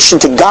abomination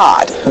to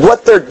God.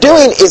 What they're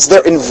doing is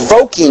they're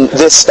invoking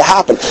this to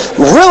happen.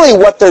 Really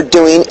what they're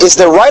doing is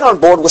they're right on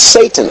board with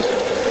Satan.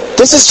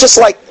 This is just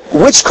like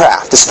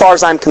witchcraft, as far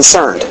as I'm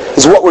concerned,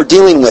 is what we're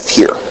dealing with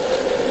here.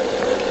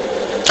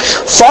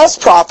 False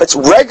prophets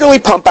regularly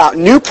pump out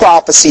new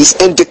prophecies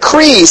and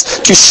decrees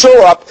to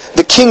shore up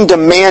the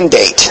kingdom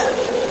mandate.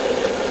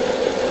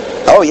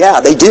 Oh yeah,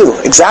 they do,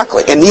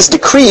 exactly. And these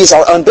decrees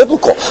are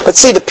unbiblical. But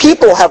see, the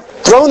people have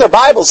thrown their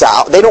Bibles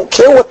out. They don't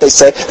care what they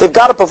say. They've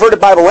got a perverted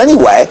Bible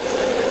anyway.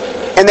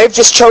 And they've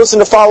just chosen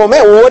to follow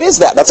man. Well, what is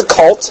that? That's a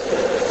cult.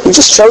 You've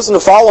just chosen to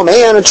follow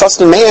man and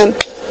trust in man.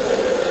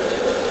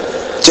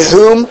 To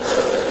whom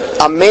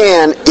a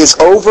man is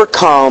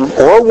overcome,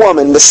 or a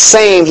woman, the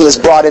same he is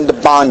brought into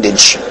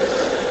bondage.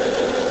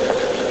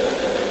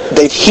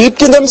 They've heaped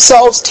to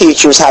themselves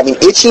teachers having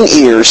itching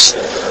ears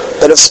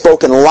that have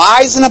spoken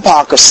lies and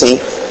hypocrisy.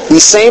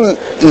 These same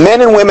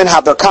men and women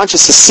have their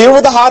consciences seared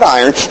with a hot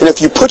iron, and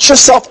if you put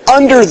yourself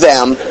under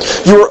them,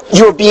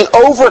 you're being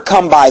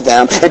overcome by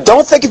them. And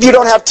don't think if you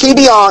don't have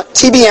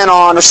TBN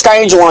on or Sky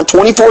Angel on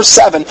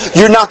 24/7,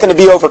 you're not going to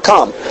be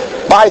overcome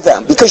by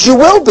them, because you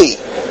will be.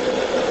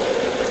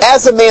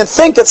 As a man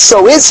thinketh,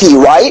 so is he,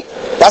 right?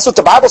 That's what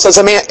the Bible says.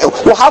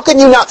 Well, how can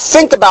you not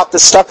think about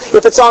this stuff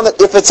if it's on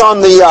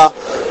the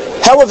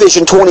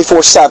television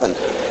 24/7?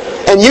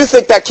 And you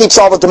think that keeps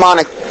all the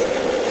demonic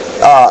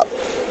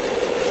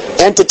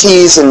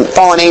entities and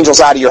fallen angels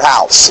out of your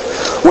house,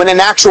 when in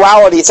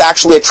actuality it's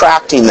actually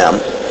attracting them.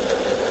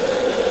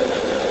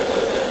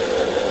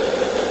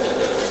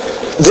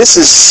 This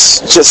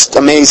is just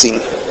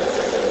amazing.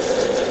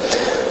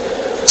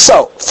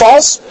 So,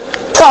 false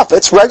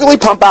prophets regularly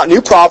pump out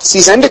new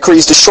prophecies and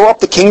decrees to shore up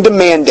the kingdom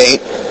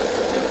mandate.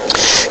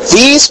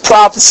 These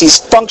prophecies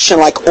function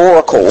like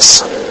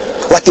oracles.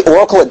 Like the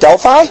oracle at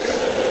Delphi?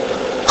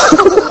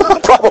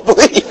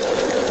 Probably.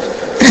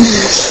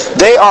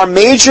 They are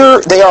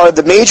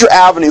the major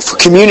avenue for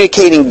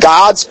communicating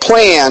God's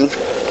plan,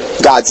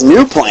 God's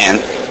new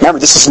plan. Remember,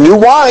 this is new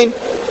wine.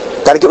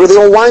 Got to get rid of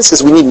the old wines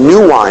because we need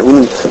new wine. We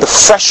need the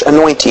fresh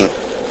anointing.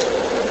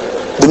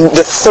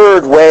 The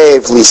third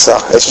wave, Lisa,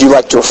 as you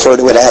like to refer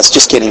to it as.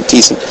 Just kidding,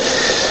 teasing.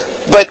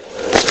 But,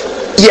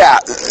 yeah,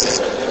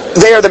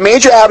 they are the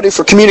major avenue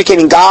for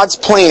communicating God's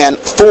plan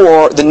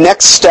for the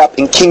next step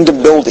in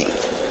kingdom building.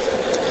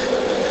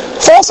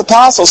 False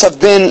apostles have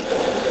been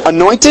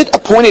anointed,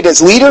 appointed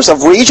as leaders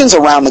of regions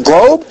around the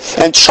globe,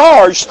 and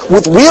charged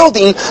with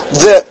wielding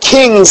the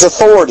king's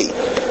authority.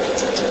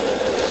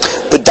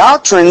 The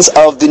doctrines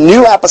of the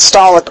New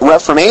Apostolic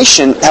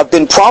Reformation have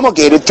been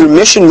promulgated through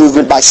mission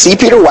movement by C.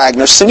 Peter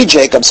Wagner, Cindy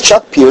Jacobs,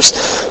 Chuck Pierce,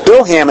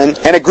 Bill Hammond,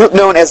 and a group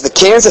known as the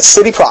Kansas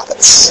City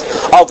Prophets,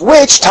 of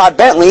which Todd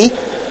Bentley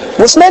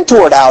was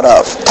mentored out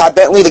of. Todd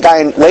Bentley, the guy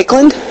in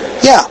Lakeland?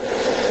 Yeah.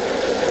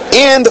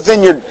 And the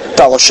Vineyard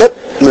Fellowship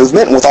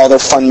movement with all their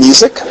fun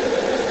music.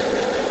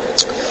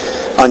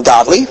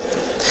 Ungodly.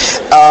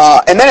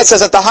 And then it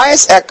says at the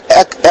highest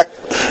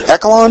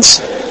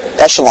echelons,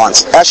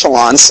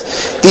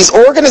 these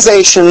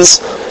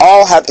organizations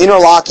all have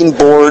interlocking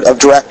board of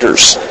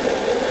directors.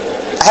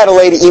 I had a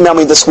lady email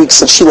me this week,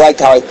 said she liked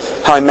how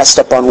I messed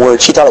up on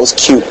words. She thought it was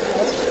cute.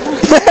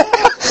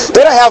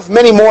 Then I have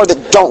many more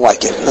that don't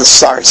like it.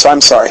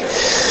 I'm sorry.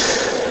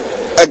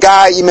 A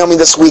guy emailed me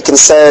this week and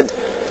said,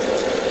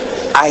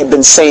 I have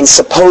been saying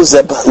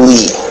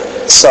supposedly,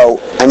 so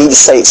I need to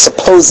say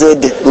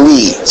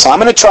supposedly. So I'm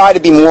going to try to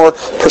be more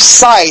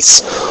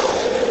precise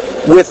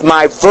with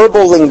my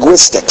verbal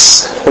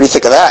linguistics. What do you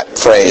think of that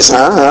phrase?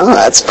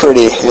 That's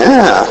pretty,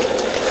 yeah.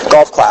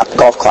 Golf clap.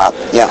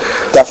 Yeah,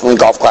 definitely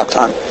golf clap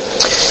time.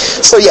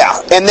 So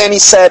yeah, and then he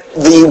said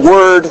the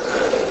word,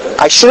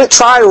 I shouldn't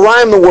try to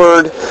rhyme the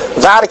word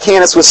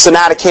Vaticanus with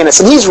Sinaiticus,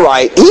 and he's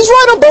right. He's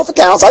right on both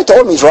accounts. I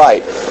told him he's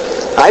right.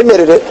 I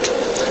admitted it.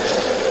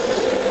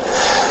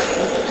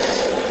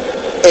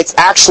 It's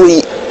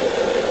actually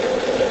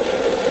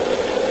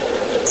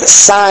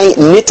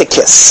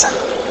Sinaiticus.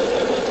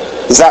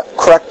 Is that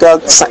correct,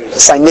 Doug?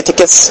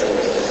 Sinaiticus?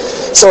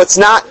 So it's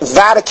not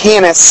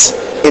Vaticanus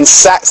in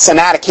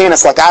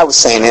Sinaiticus like I was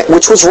saying it,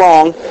 which was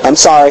wrong. I'm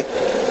sorry.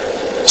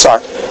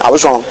 I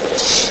was wrong.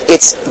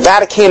 It's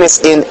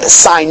Vaticanus in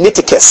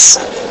Sinaiticus.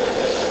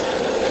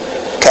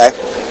 Okay?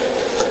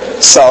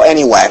 So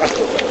anyway.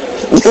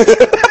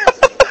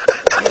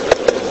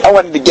 I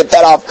wanted to get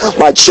that off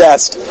my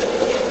chest.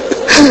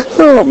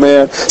 Oh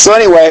man. So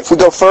anyway, if we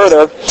go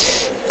further,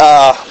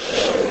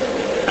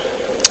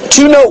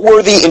 two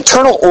noteworthy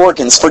internal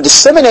organs for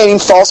disseminating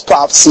false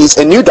prophecies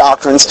and new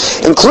doctrines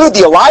include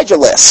the Elijah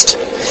List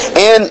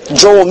and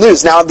Joel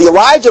News. Now, the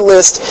Elijah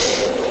List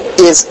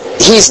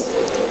he's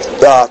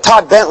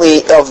Todd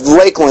Bentley of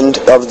Lakeland,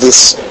 of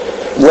this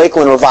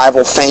Lakeland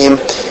revival fame.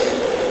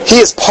 He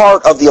is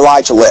part of the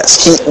Elijah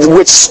List,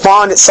 which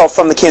spawned itself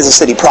from the Kansas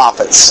City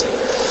Prophets.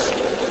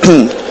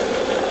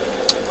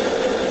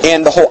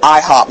 And the whole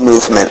IHOP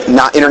movement,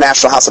 not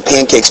International House of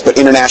Pancakes, but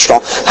International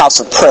House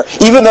of Prayer,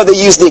 even though they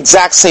use the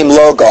exact same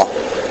logo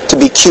to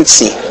be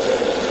cutesy.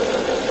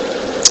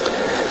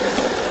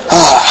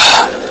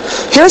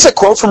 Here's a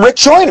quote from Rick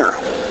Joyner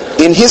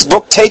in his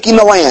book, Taking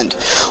the Land.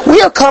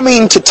 We are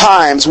coming to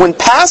times when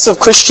passive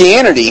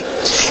Christianity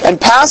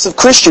and passive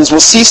Christians will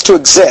cease to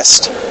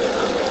exist.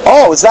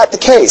 Oh, is that the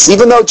case?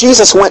 Even though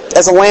Jesus went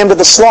as a lamb to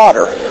the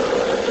slaughter.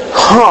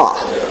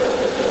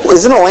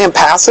 Isn't a lamb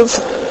passive?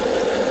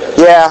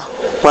 Yeah,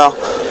 well,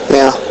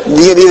 yeah.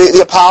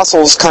 The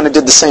apostles kind of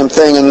did the same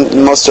thing,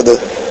 and most of the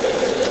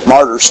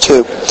martyrs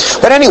too.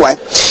 But anyway,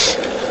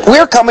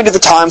 we're coming to the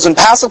times when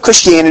passive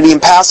Christianity and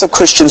passive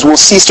Christians will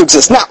cease to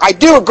exist. Now, I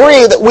do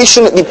agree that we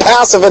shouldn't be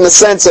passive in the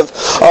sense of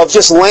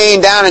just laying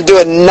down and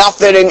doing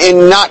nothing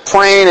and not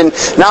praying and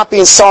not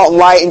being salt and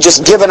light and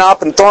just giving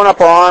up and throwing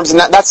up our arms.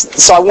 And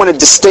so I want to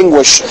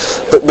distinguish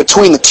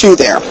between the two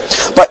there.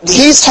 But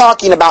he's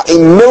talking about a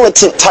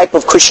militant type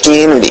of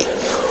Christianity,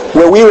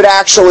 where we would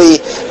actually,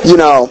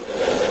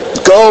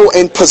 go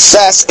and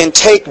possess and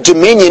take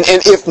dominion,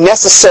 and if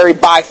necessary,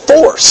 by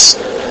force.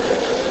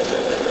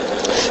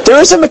 There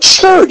is a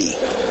maturity,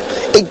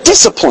 a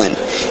discipline,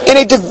 and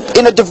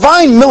a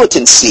divine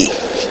militancy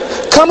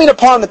coming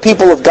upon the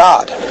people of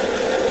God.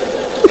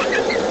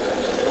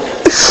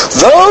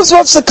 Those who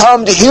have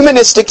succumbed to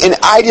humanistic and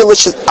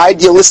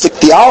idealistic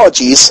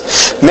theologies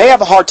may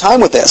have a hard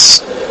time with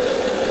this.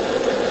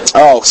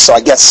 Oh, so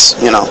I guess,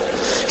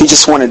 he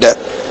just wanted to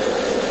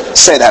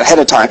say that ahead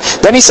of time.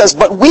 Then he says,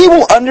 but we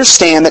will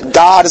understand that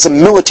God is a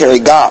military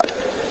God.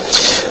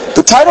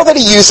 The title that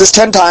he uses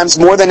 10 times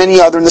more than any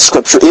other in the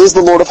Scripture is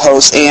the Lord of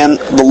Hosts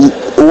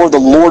or the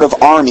Lord of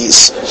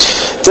Armies.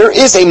 There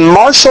is a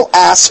martial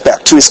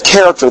aspect to his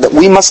character that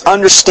we must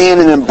understand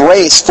and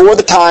embrace for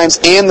the times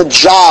and the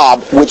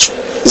job which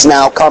is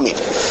now coming.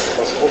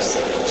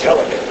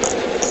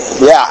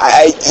 Yeah,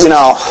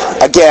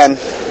 again,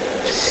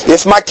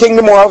 if my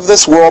kingdom were of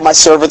this world, my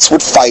servants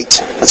would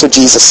fight. That's what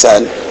Jesus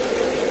said.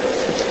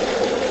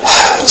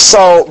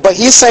 So, but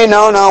he's saying,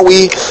 no,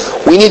 we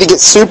need to get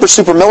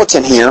super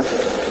militant here.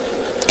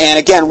 And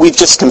again, we've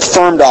just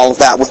confirmed all of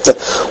that with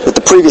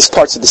the previous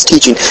parts of this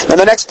teaching. Now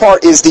the next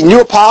part is the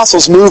new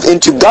apostles move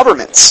into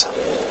governments.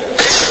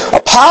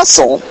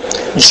 Apostle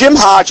Jim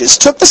Hodges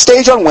took the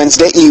stage on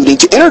Wednesday evening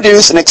to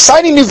introduce an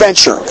exciting new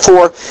venture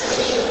for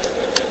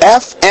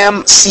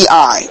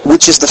FMCI,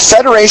 which is the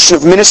Federation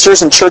of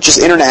Ministers and Churches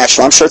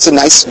International. I'm sure it's a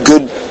nice,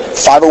 good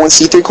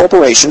 501c3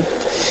 corporation,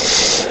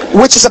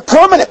 which is a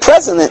permanent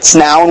presence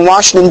now in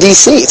Washington,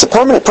 D.C. It's a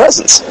permanent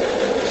presence.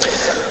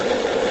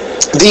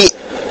 The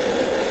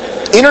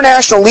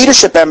International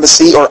Leadership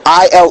Embassy, or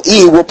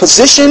ILE, will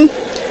position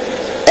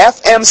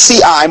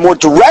FMCI more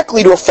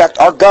directly to affect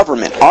our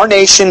government, our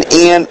nation,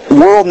 and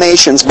world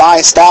nations by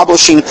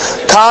establishing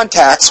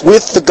contacts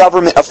with the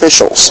government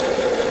officials,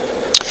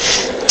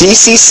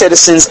 D.C.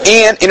 citizens,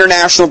 and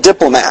international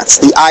diplomats.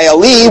 The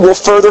ILE will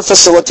further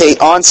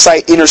facilitate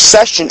on-site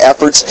intercession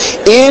efforts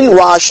in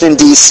Washington,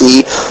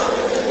 D.C.,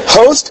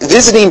 host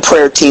visiting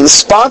prayer teams,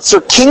 sponsor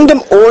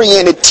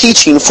kingdom-oriented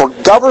teaching for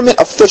government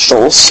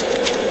officials,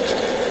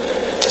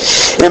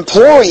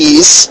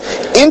 employees,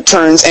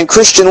 interns, and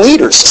Christian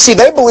leaders. See,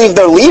 they believe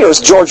their leader is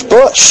George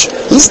Bush.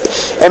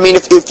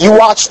 If you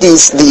watch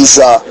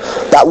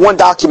that one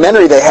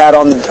documentary they had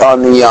on the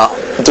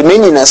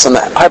Dominionists and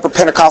the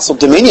hyper-Pentecostal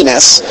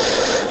Dominionists,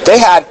 they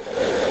had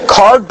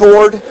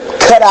cardboard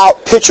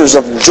cut-out pictures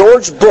of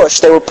George Bush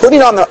they were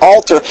putting on their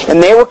altar,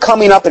 and they were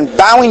coming up and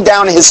bowing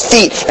down at his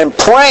feet and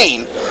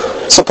praying,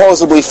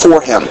 supposedly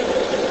for him.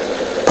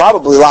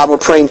 Probably a lot were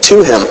praying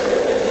to him.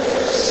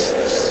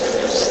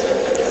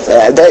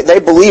 They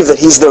believe that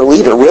he's their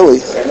leader, really.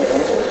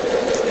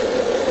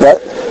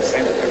 What?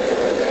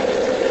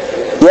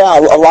 Yeah,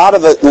 a lot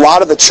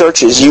of the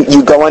churches,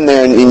 you go in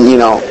there and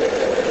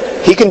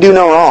he can do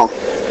no wrong.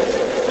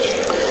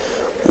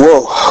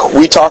 Whoa,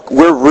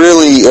 we're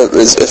really,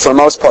 for the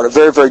most part, a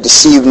very, very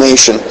deceived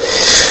nation.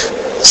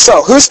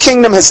 So, whose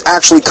kingdom has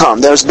actually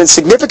come? There's been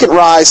significant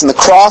rise in the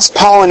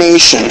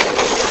cross-pollination,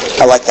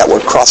 I like that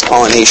word,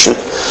 cross-pollination,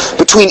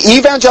 between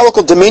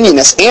evangelical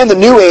dominionists and the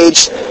New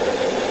Age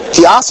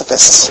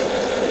Theosophists.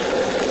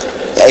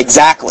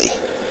 Exactly.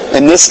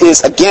 And this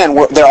is, again,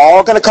 they're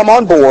all going to come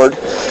on board.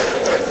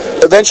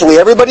 Eventually,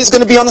 everybody's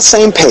going to be on the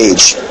same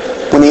page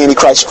when the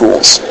Antichrist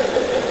rules.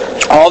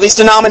 All these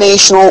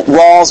denominational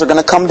walls are going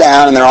to come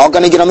down, and they're all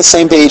going to get on the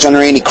same page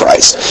under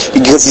Antichrist,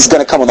 because he's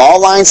going to come with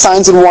all lying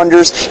signs and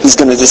wonders. He's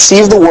going to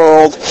deceive the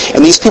world,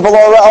 and these people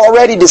are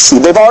already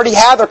deceived. They've already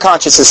had their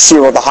consciences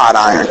seared with a hot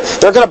iron.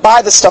 They're going to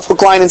buy this stuff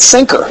hook, line, and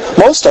sinker,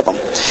 most of them.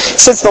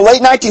 Since the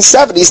late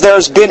 1970s, there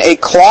has been a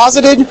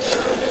closeted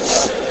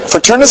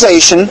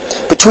fraternization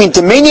between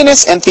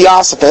Dominionists and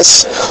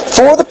Theosophists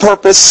for the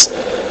purpose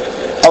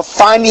of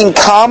finding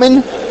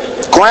common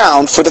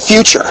ground for the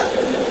future.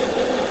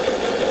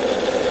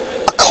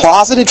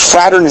 Closeted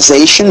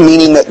fraternization,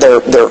 meaning that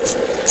they're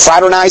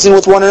fraternizing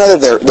with one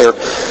another.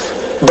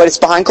 But it's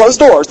behind closed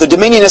doors. The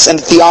Dominionists and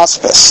the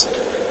Theosophists,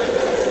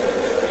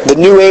 the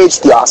New Age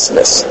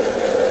Theosophists.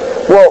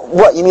 Well,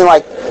 what you mean,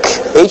 like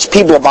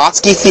H.P.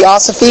 Blavatsky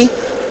Theosophy?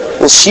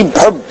 Well,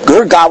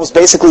 her God was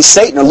basically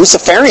Satan or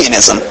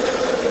Luciferianism.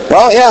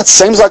 Well, yeah, it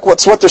seems like what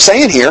they're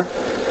saying here.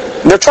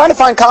 They're trying to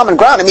find common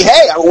ground. I mean,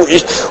 hey,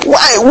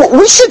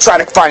 we should try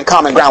to find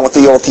common ground with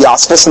the old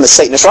Theosophists and the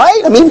Satanists,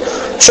 right? I mean,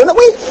 shouldn't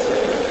we?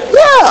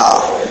 Yeah.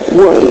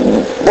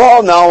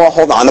 Well, no,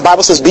 hold on. The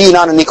Bible says, "Be ye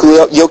not unequally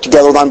yoked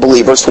together with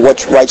unbelievers, for what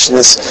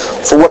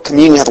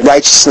communion hath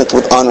righteousness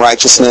with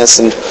unrighteousness,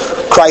 and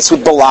Christ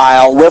with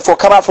Belial? Wherefore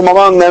come out from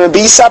among them, and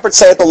be separate,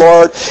 saith the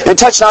Lord, and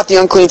touch not the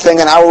unclean thing,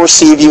 and I will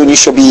receive you, and you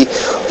shall be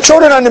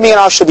children unto me, and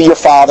I shall be your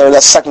father."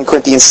 That's 2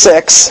 Corinthians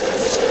 6.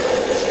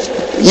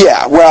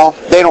 Yeah, well,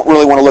 they don't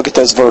really want to look at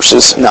those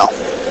verses. No.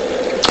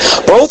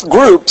 Both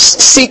groups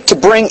seek to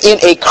bring in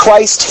a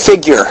Christ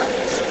figure.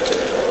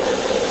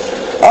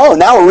 Oh,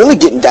 now we're really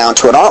getting down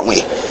to it, aren't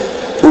we?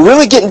 We're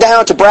really getting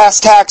down to brass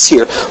tacks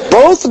here.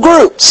 Both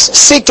groups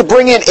seek to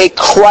bring in a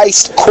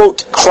Christ,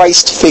 quote,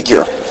 Christ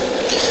figure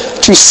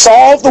to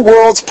solve the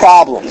world's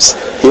problems.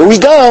 Here we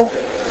go.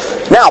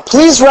 Now,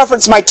 please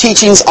reference my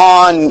teachings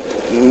on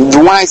the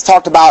one I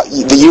talked about,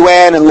 the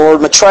UN and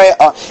Lord Maitreya.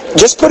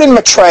 Just put in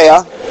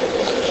Maitreya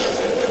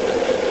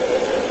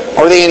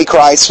or the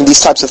Antichrist and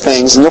these types of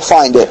things, and you'll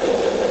find it.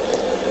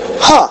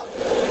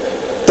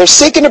 They're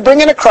seeking to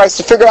bring in a Christ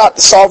to figure out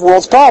to solve the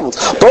world's problems.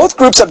 Both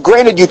groups have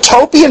granted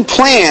utopian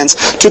plans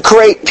to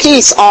create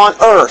peace on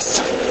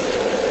earth.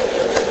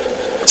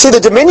 See, the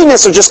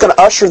Dominionists are just going to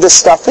usher this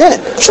stuff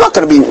in. There's not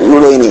going to be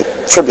really any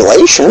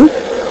tribulation.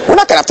 We're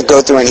not going to have to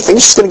go through anything.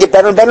 It's just going to get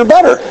better and better and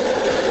better.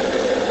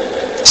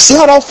 See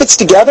how it all fits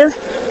together?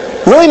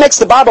 Really makes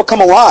the Bible come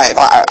alive,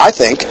 I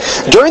think.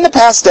 During the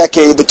past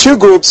decade, the two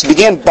groups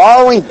began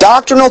borrowing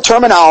doctrinal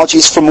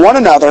terminologies from one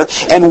another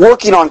and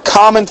working on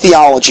common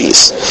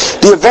theologies.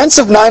 The events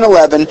of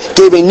 9/11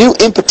 gave a new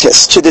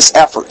impetus to this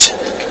effort.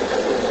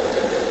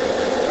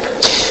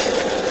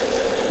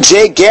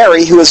 Jay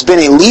Gary, who has been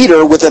a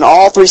leader within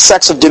all three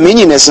sects of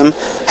Dominionism,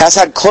 has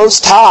had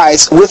close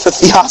ties with the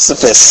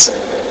Theosophists.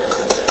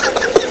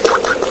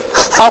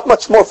 How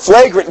much more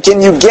flagrant can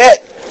you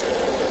get?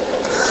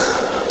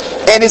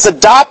 And is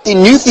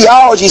adopting new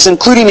theologies,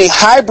 including a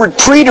hybrid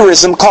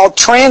preterism called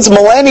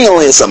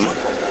transmillennialism.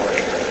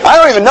 I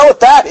don't even know what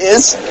that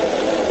is.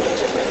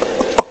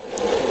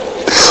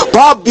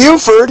 Bob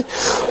Buford.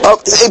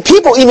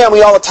 People email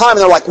me all the time and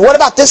they're like, what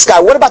about this guy?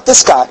 What about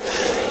this guy?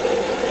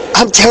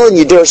 I'm telling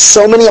you, there are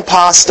so many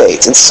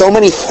apostates and so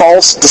many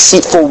false,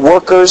 deceitful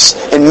workers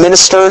and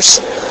ministers.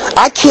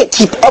 I can't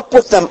keep up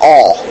with them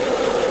all.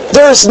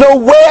 There's no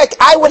way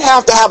I would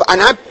have to have, and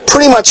I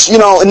pretty much,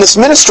 in this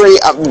ministry,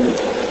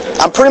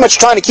 I'm pretty much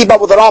trying to keep up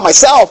with it all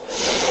myself.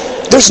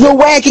 There's no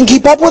way I can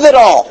keep up with it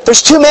all.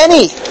 There's too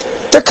many.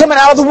 They're coming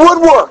out of the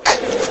woodwork.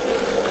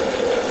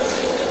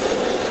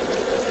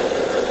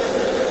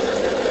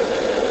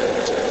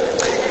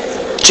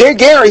 J.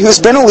 Gary, who's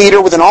been a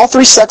leader within all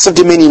three sects of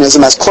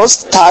dominionism, has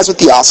close ties with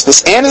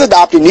Theosophists and has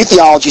adopted new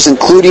theologies,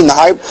 including the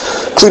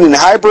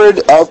hybrid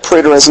of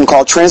preterism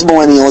called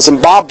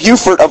transmillennialism. Bob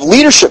Buford of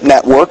Leadership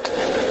Network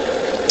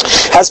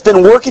has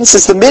been working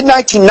since the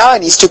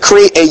mid-1990s to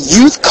create a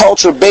youth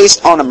culture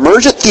based on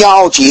emergent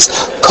theologies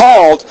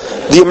called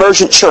the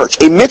Emergent Church,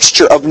 a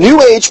mixture of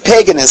New Age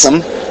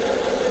paganism,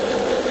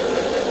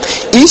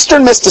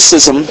 Eastern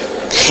mysticism,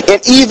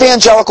 and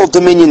evangelical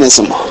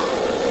dominionism.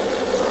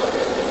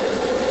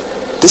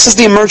 This is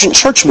the Emergent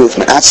Church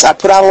movement. I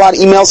put out a lot of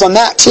emails on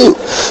that too.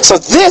 So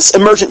this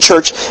Emergent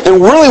Church,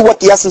 and really what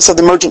the essence of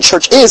the Emergent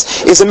Church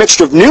is a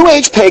mixture of New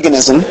Age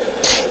paganism,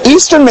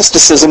 Eastern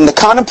mysticism, the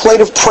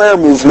contemplative prayer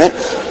movement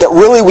that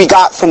really we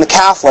got from the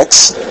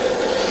Catholics,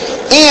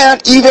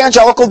 and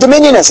evangelical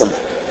dominionism.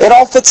 It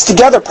all fits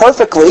together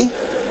perfectly.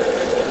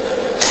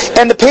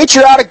 And the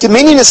patriotic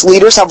dominionist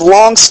leaders have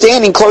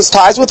long-standing close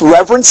ties with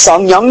Reverend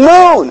Sun Myung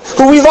Moon,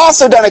 who we've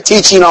also done a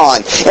teaching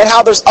on, and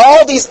how there's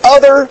all these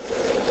other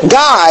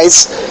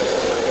guys,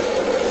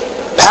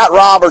 Pat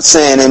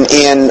Robertson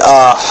and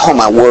oh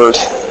my word,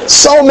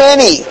 so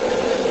many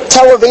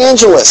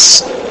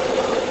televangelists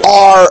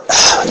are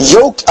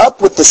yoked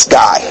up with this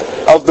guy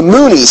of the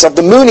Moonies, of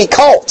the Mooney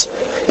cult,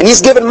 and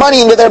he's giving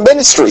money into their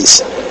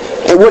ministries.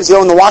 And what does he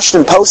own? The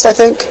Washington Post, I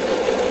think?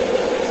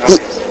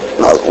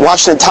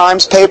 Washington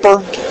Times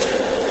paper.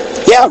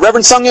 Yeah,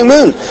 Reverend Sun Myung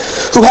Moon,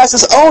 who has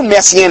his own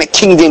messianic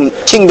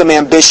kingdom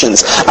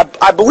ambitions.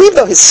 I believe,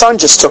 though, his son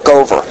just took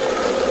over.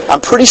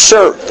 I'm pretty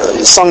sure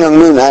Sun Myung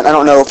Moon, I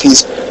don't know if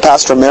he's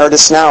pastor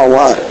emeritus now or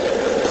what.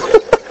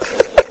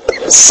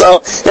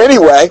 So,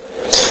 anyway,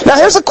 now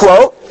here's a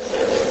quote.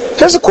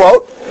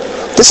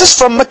 This is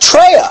from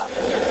Maitreya.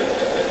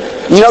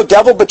 You know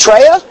Devil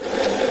Betrayer?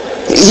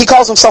 He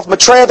calls himself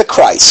Maitreya the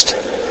Christ.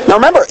 Now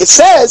remember, it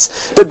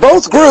says that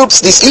both groups,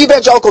 these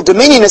evangelical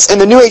dominionists and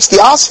the New Age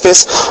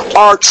Theosophists,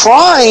 are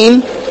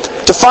trying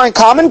to find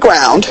common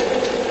ground,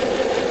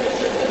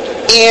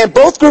 and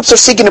both groups are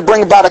seeking to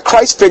bring about a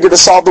Christ figure to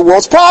solve the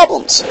world's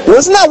problems. Well,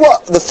 isn't that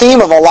what the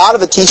theme of a lot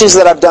of the teachings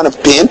that I've done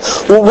have been?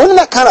 Well, wouldn't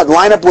that kind of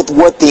line up with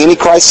what the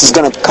Antichrist is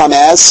going to come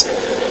as?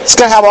 It's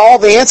going to have all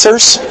the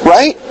answers,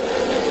 right?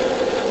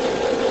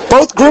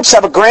 Both groups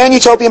have a grand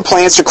utopian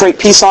plans to create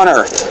peace on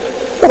earth.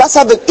 Well, that's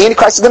how the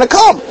Antichrist is going to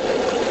come.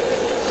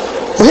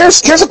 Well,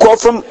 here's a quote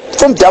from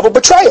Devil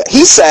Betrayer.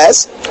 He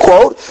says,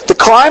 quote, "The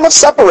crime of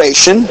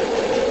separation,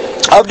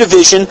 of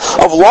division,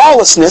 of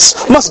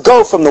lawlessness must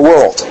go from the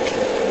world.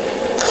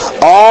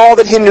 All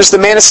that hinders the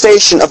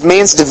manifestation of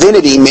man's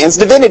divinity,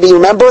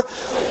 remember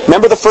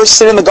the first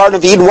sin in the Garden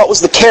of Eden? What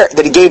was the carrot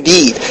that he gave to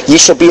Eve? Ye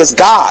shall be as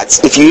gods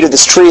if you eat of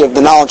this tree of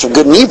the knowledge of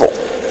good and evil."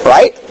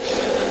 Right?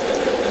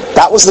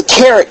 That was the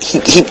carrot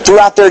he threw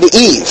out there to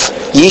Eve.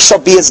 Ye shall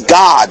be as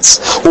gods.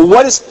 Well,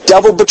 what is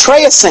Devil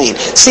Betrayer saying?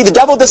 See, the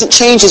devil doesn't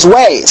change his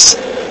ways.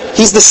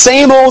 He's the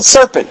same old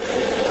serpent.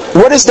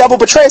 What does Devil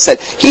Betrayer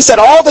said? He said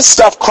all this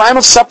stuff, crime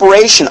of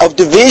separation, of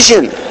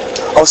division.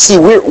 Oh, see,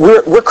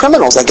 we're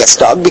criminals, I guess,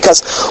 Doug,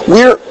 because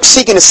we're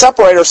seeking to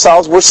separate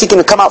ourselves. We're seeking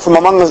to come out from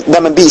among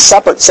them and be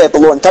separate, saith the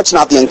Lord, and touch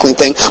not the unclean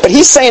thing. But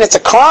he's saying it's a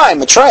crime,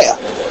 Betrayer.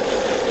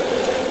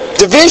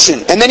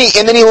 Division, and then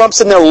he lumps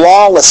in their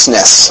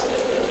lawlessness,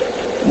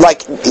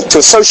 like to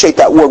associate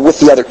that word with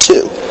the other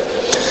two.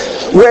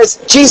 Whereas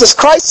Jesus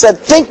Christ said,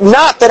 "Think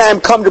not that I am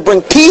come to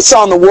bring peace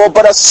on the world,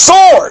 but a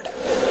sword.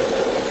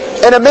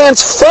 And a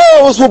man's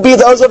foes will be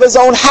those of his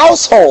own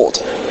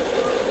household."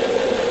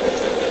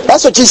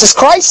 That's what Jesus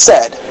Christ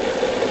said.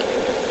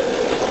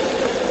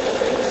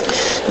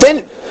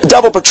 Then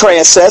Devil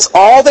Betrayer says,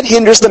 all that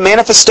hinders the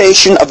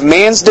manifestation of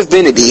man's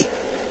divinity.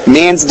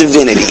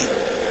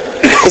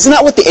 Isn't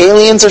that what the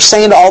aliens are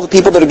saying to all the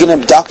people that are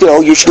getting abducted?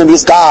 Oh, you're going to be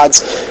as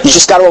gods. You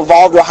just got to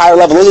evolve to a higher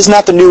level. Isn't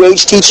that the New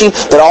Age teaching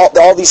that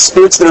all these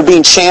spirits that are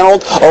being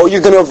channeled? Oh,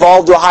 you're going to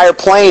evolve to a higher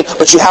plane,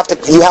 but you have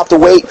to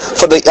wait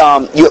for the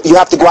you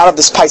have to go out of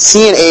this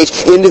Piscean age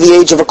into the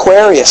age of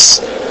Aquarius.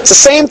 It's the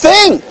same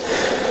thing.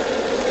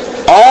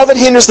 All that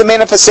hinders the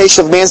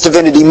manifestation of man's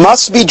divinity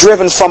must be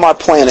driven from our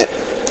planet.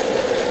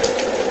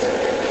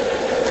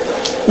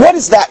 What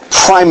is that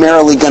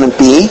primarily going to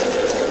be?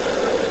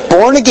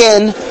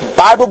 Born-again,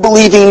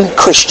 Bible-believing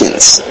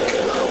Christians.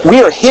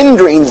 We are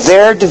hindering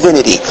their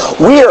divinity.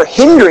 We are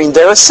hindering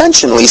their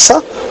ascension,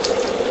 Lisa.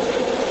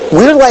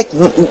 We're like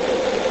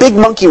big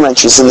monkey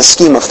wrenches in the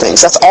scheme of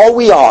things. That's all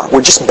we are.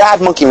 We're just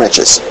bad monkey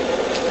wrenches.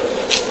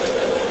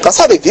 That's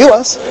how they view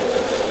us.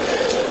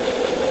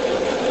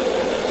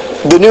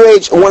 The New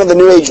Age, one of the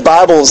New Age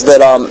Bibles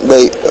that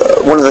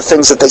one of the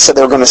things that they said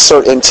they were going to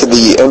insert into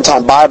the End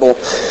Time Bible,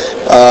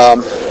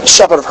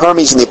 Shepherd of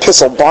Hermes and the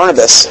Epistle of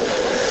Barnabas,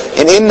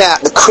 and in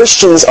that the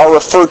Christians are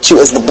referred to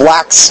as the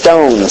black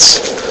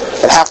stones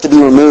that have to be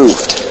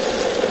removed.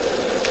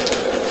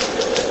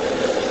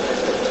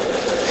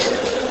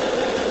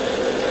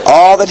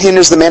 All that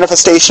hinders the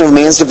manifestation of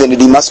man's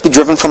divinity must be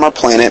driven from our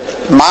planet.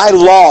 My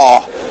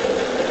law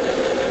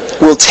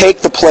will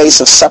take the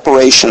place of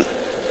separation.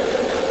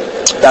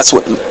 That's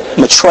what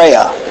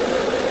Maitreya,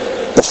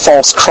 the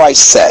false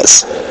Christ,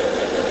 says.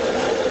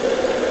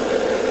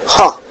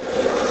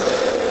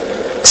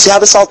 See how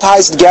this all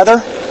ties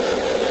together?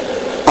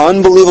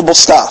 Unbelievable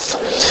stuff.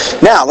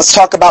 Now, let's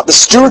talk about the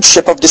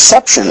stewardship of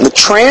deception. The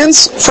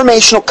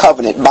Transformational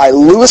Covenant by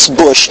Lewis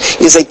Bush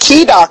is a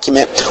key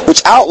document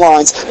which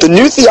outlines the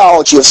new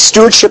theology of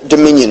stewardship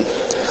dominion.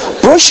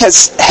 Bush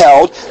has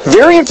held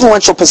very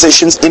influential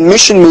positions in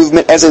mission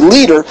movement as a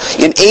leader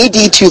in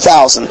AD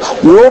 2000,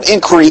 World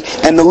Inquiry,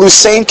 and the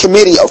Lausanne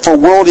Committee for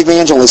World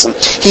Evangelism.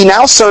 He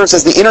now serves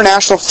as the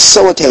international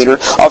facilitator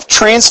of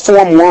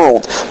Transform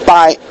World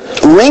by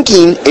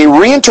linking a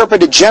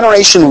reinterpreted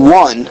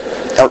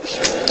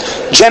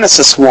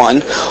Genesis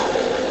 1,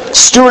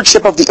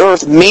 stewardship of the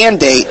earth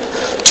mandate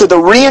to the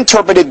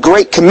reinterpreted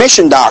Great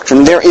Commission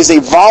doctrine. There is a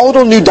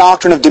volatile new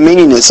doctrine of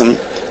dominionism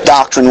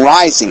doctrine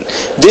rising.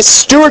 This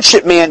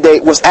stewardship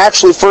mandate was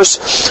actually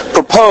first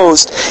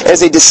proposed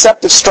as a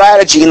deceptive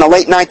strategy in the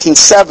late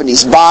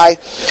 1970s by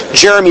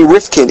Jeremy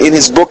Rifkin in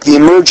his book The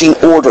Emerging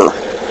Order.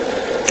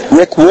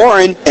 Rick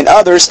Warren and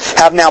others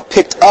have now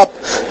picked up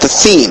the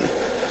theme.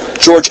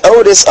 George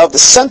Otis of the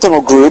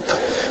Sentinel Group,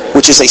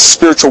 which is a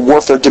spiritual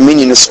warfare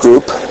dominionist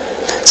group,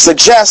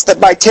 suggests that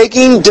by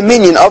taking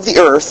dominion of the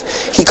earth,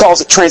 he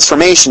calls it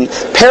transformation,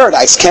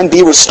 paradise can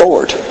be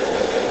restored,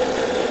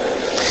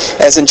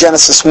 as in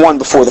Genesis 1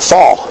 before the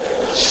fall.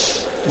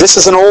 This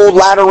is an old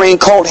latter-rain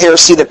cult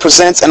heresy that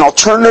presents an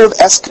alternative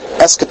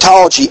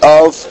eschatology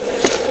of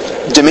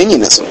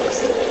dominionism.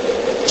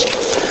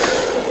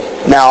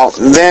 Now,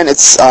 then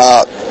it's...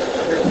 go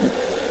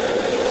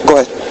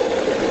ahead.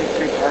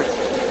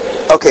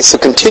 Okay, so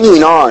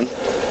continuing on,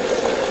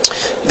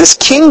 this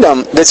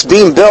kingdom that's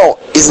being built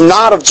is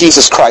not of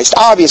Jesus Christ.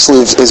 Obviously,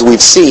 as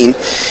we've seen,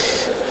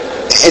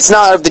 it's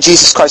not of the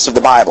Jesus Christ of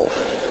the Bible.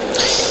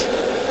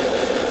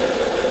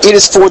 It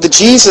is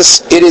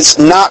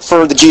not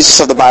for the Jesus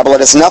of the Bible.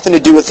 It has nothing to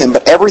do with him,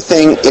 but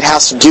everything it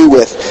has to do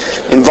with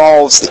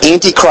involves the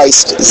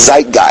Antichrist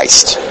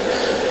zeitgeist.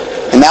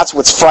 And that's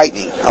what's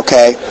frightening,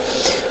 okay?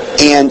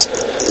 And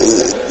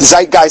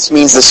zeitgeist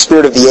means the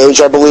spirit of the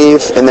age, I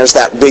believe, and there's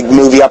that big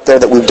movie up there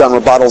that we've done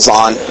rebuttals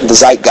on, the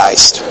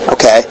zeitgeist,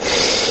 okay?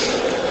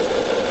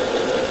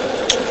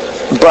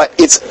 But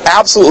it's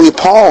absolutely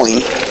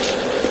appalling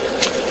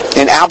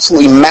and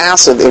absolutely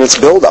massive in its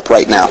buildup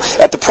right now.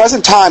 At the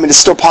present time, it is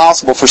still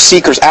possible for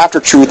seekers after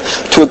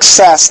truth to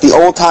access the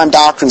old-time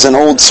doctrines and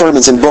old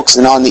sermons and books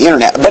and on the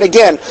internet. But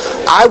again,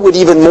 I would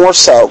even more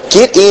so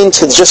get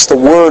into just the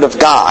Word of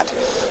God.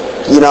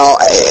 You know,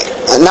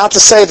 not to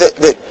say that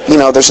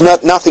there's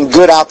nothing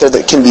good out there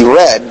that can be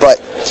read, but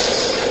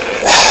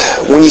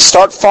when you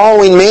start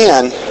following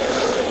man,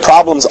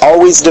 problems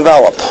always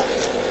develop.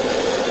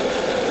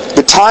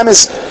 The time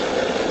has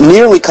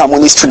nearly come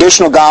when these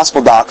traditional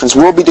gospel doctrines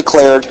will be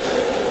declared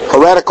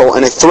heretical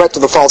and a threat to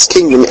the false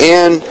kingdom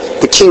and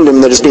the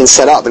kingdom that is being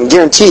set up. And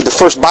guaranteed, the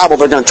first Bible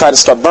they're going to try to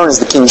start burning is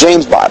the King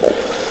James Bible.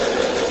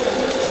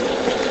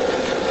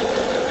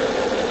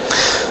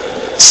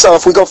 So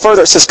if we go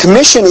further, it says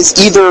commission is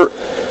either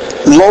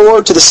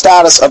lowered to the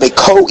status of a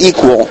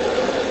co-equal,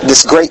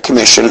 this Great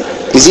Commission,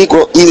 is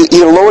either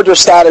lowered to a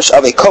status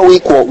of a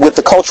co-equal with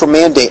the cultural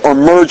mandate or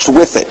merged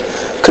with it,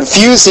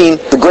 confusing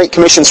the Great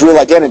Commission's real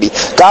identity.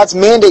 God's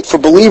mandate for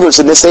believers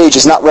in this age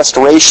is not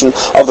restoration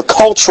of the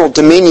cultural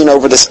dominion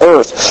over this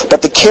earth,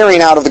 but the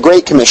carrying out of the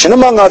Great Commission,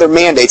 among other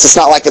mandates. It's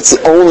not like it's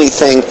the only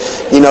thing,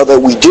 that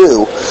we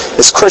do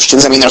as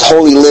Christians. I mean, there's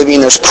holy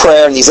living, there's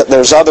prayer, and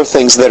there's other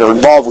things that are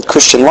involved with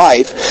Christian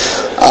life.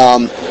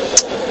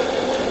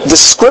 The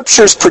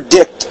Scriptures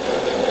predict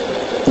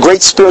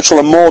great spiritual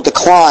and moral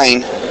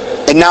decline,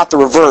 and not the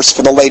reverse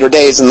for the later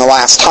days and the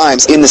last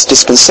times in this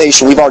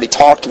dispensation. We've already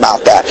talked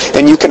about that.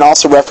 And you can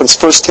also reference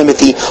 1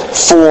 Timothy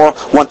 4,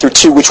 1 through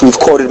 2, which we've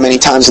quoted many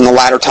times in the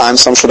latter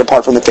times, some should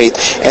depart from the faith.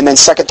 And then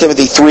 2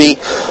 Timothy 3,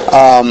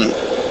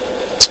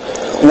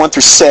 1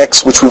 through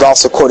 6, which we've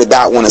also quoted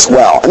that one as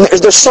well. And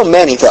there's so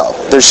many, though.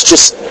 There's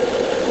just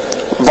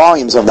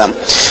volumes of them.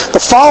 The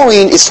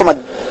following is from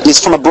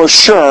a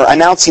brochure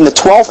announcing the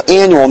 12th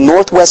Annual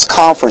Northwest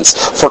Conference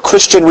for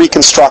Christian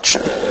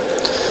Reconstruction.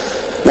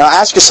 Now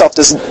ask yourself,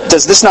 does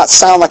this not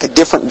sound like a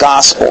different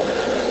gospel?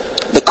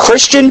 The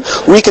Christian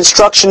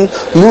Reconstruction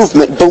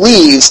movement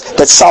believes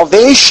that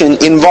salvation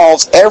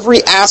involves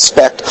every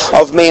aspect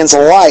of man's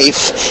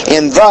life,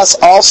 and thus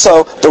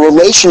also the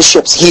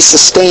relationships he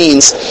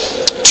sustains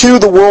to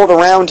the world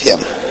around him.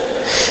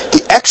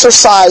 The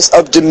exercise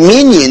of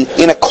dominion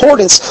in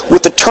accordance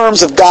with the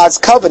terms of God's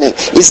covenant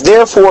is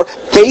therefore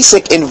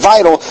basic and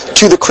vital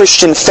to the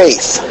Christian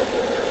faith.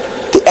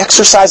 The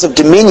exercise of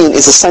dominion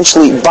is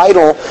essentially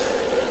vital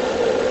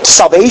to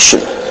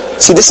salvation.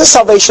 See, this is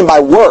salvation by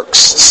works,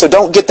 so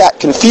don't get that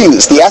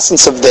confused. The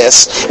essence of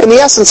this, and the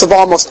essence of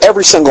almost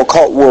every single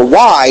cult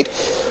worldwide,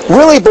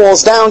 really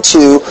boils down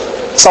to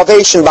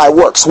salvation by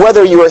works.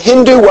 Whether you're a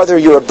Hindu, whether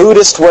you're a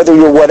Buddhist, whether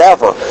you're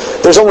whatever.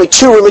 There's only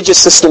two religious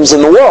systems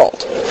in the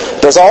world.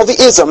 There's all the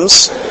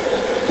isms,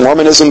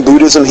 Mormonism,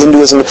 Buddhism,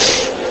 Hinduism,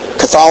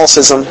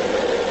 Catholicism,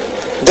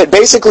 that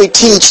basically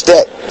teach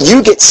that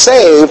you get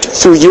saved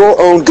through your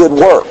own good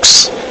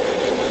works.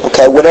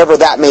 Okay, whatever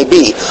that may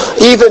be.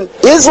 Even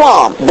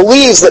Islam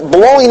believes that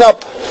blowing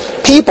up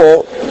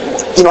people,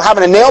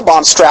 having a nail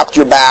bomb strapped to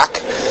your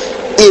back,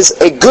 is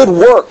a good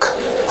work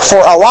for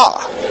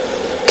Allah.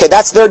 Okay,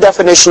 that's their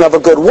definition of a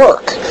good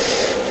work.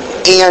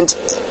 And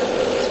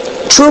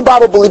true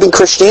Bible-believing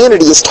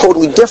Christianity is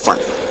totally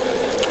different.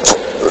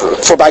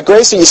 For by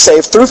grace are you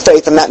saved through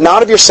faith, and that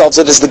not of yourselves,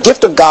 it is the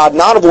gift of God,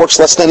 not of works,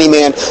 lest any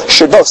man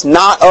should boast.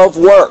 Not of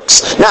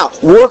works. Now,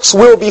 works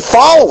will be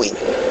following.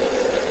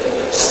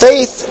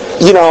 Faith,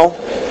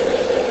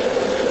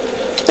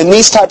 and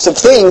these types of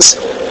things,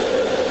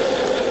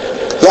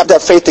 you have to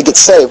have faith to get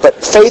saved. But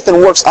faith and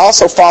works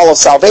also follow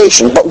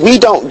salvation. But we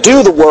don't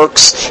do the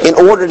works in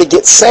order to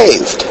get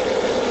saved.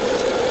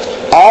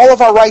 All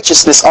of our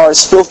righteousness are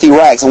as filthy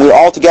rags, and we are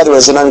all together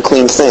as an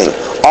unclean thing.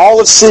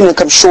 All of sin and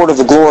come short of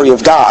the glory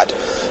of God.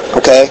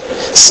 Okay?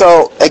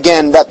 So,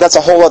 again, that's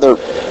a whole other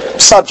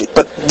subject.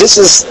 But this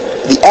is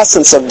the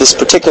essence of this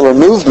particular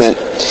movement,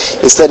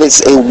 is that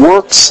it's a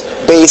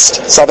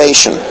works-based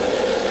salvation.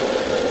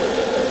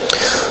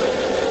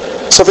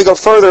 So if we go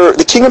further,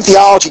 the Kingdom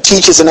Theology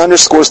teaches and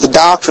underscores the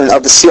doctrine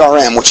of the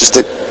CRM, which is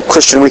the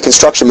Christian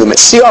Reconstruction Movement.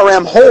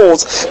 CRM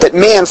holds that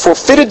man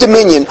forfeited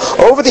dominion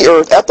over the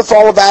earth at the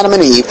fall of Adam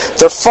and Eve.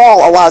 Their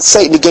fall allowed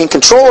Satan to gain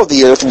control of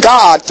the earth.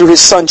 God, through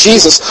his Son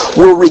Jesus,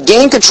 will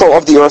regain control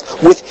of the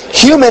earth with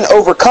human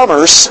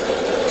overcomers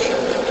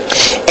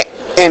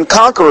and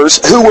conquerors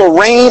who will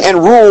reign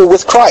and rule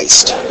with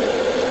Christ.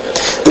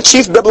 The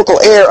chief biblical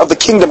error of the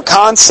kingdom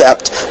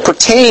concept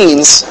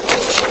pertains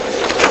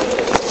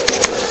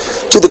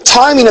to the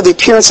timing of the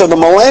appearance of the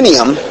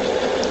millennium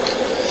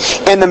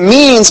and the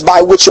means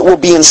by which it will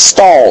be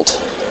installed.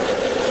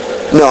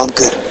 No, I'm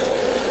good.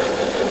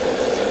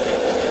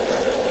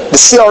 The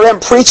CRM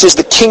preaches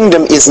the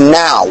kingdom is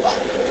now.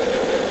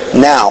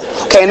 Now.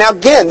 Okay, now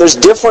again, there's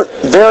different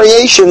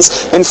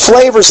variations and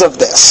flavors of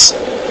this.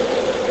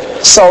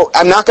 So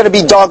I'm not going to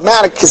be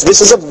dogmatic because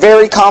this is a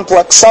very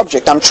complex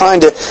subject. I'm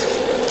trying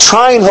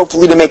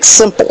hopefully to make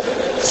simple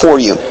for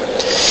you.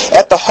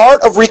 At the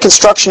heart of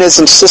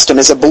Reconstructionism's system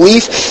is a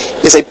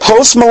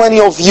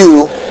postmillennial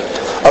view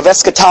of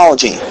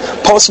eschatology.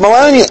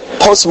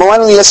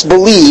 Postmillennialists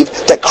believe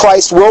that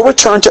Christ will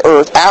return to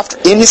earth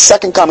in his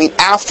second coming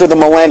after the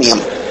millennium.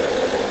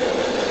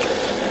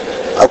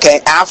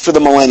 Okay, after the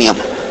millennium.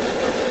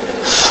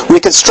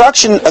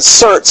 Reconstruction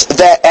asserts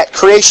that at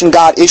creation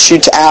God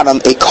issued to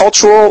Adam a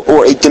cultural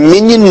or a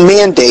dominion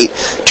mandate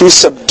to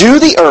subdue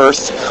the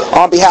earth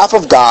on behalf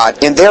of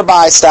God and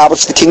thereby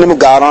establish the kingdom of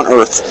God on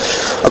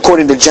earth,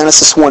 according to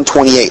Genesis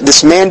 1:28.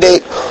 This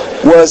mandate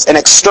was an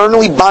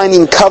externally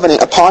binding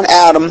covenant upon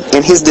Adam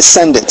and his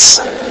descendants.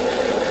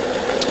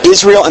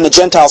 Israel and the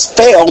Gentiles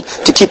failed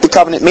to keep the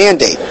covenant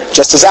mandate,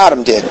 just as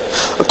Adam did.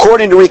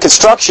 According to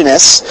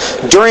Reconstructionists,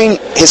 during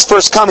his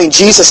first coming,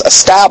 Jesus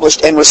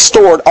established and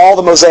restored all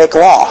the Mosaic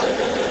law.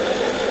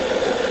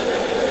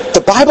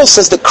 The Bible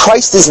says that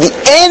Christ is the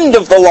end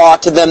of the law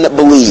to them that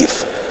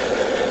believe.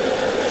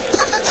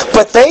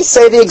 But they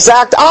say the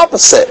exact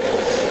opposite.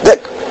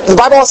 That the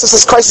Bible also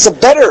says Christ is a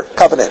better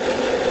covenant.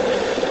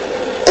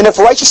 And if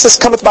righteousness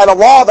cometh by the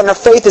law, then our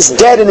faith is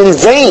dead and in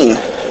vain.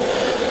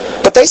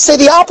 But they say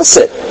the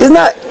opposite. Isn't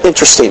that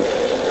interesting?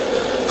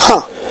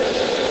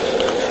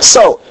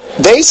 So,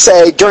 they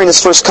say during his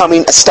first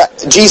coming,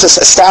 Jesus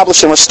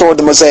established and restored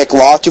the Mosaic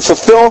law to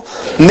fulfill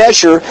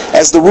measure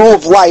as the rule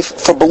of life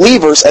for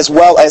believers as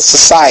well as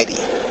society.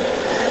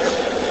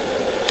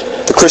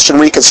 The Christian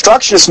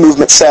Reconstructionist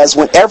movement says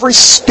when every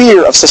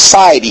sphere of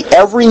society,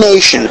 every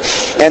nation,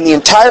 and the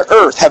entire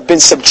earth have been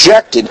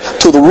subjected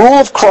to the rule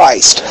of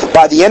Christ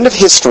by the end of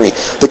history,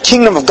 the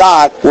kingdom of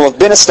God will have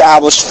been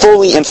established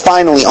fully and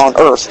finally on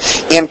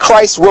earth, and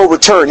Christ will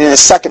return in his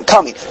second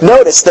coming.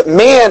 Notice that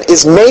man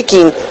is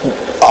making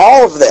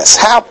all of this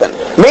happen.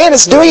 Man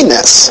is doing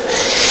this.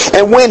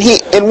 And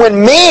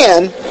when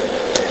man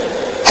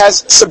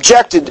has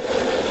subjected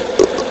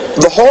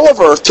the whole of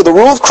earth to the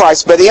rule of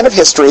Christ by the end of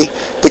history,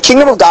 the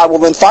kingdom of God will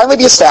then finally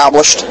be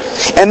established,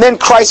 and then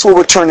Christ will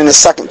return in his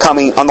second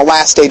coming on the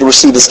last day to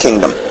receive his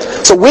kingdom.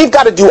 So we've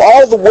got to do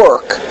all the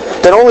work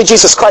that only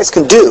Jesus Christ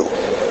can do,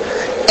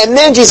 and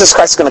then Jesus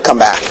Christ is going to come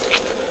back.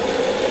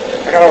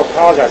 I got to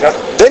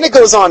apologize. Then it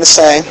goes on to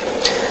say,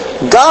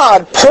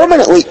 God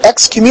permanently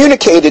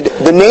excommunicated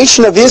the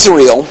nation of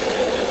Israel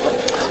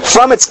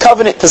from its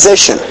covenant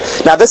position.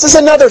 Now this is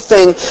another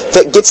thing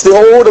that gets the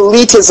old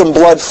elitism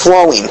blood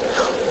flowing.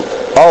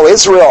 Oh,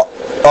 Israel,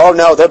 oh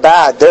no, they're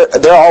bad.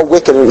 They're all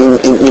wicked,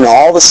 and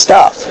all this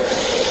stuff.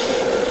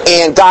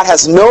 And God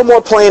has no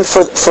more plan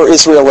for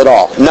Israel at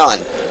all. None.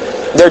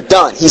 They're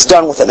done. He's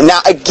done with it. And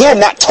now, again,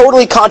 that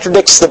totally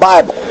contradicts the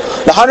Bible.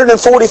 The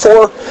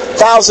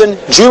 144,000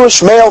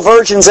 Jewish male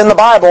virgins in the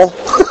Bible,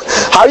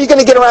 how are you going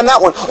to get around that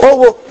one? Oh,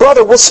 well,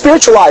 brother, we'll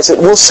spiritualize it.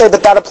 We'll say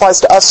that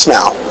applies to us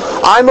now.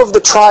 I'm of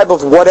the tribe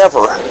of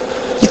whatever.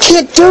 You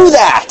can't do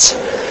that.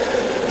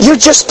 You're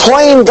just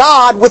playing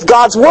God with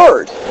God's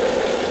Word.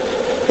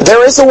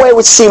 There is a way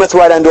which seemeth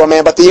right unto a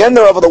man, but the end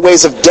thereof are the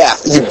ways of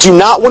death. You do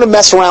not want to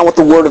mess around with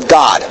the Word of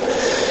God.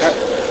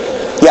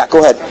 Yeah, go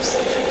ahead.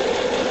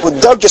 Well,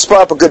 Doug just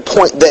brought up a good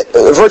point that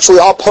virtually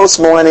all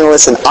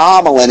post-millennialists and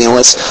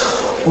amillennialists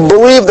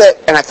believe that,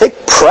 and I think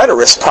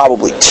preterists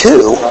probably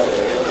too,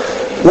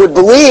 would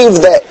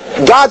believe that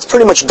God's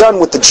pretty much done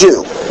with the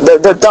Jew.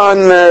 They're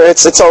done,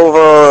 it's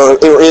over,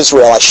 or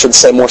Israel, I should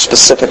say more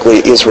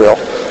specifically, Israel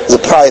is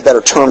probably a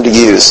better term to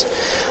use.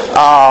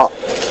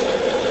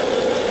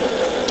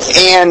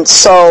 And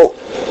so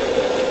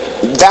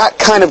that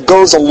kind of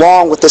goes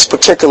along with this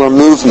particular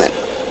movement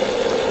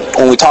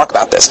when we talk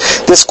about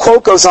this. This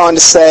quote goes on to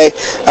say,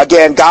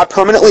 again, God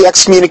permanently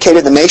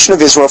excommunicated the nation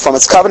of Israel from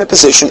its covenant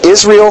position.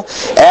 Israel,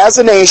 as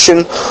a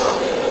nation,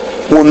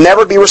 will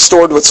never be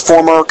restored to its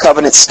former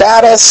covenant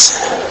status.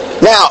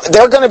 Now,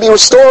 they're going to be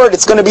restored.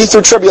 It's going to be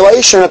through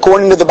tribulation,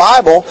 according to the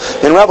Bible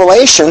in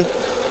Revelation.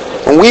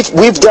 And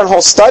we've done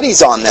whole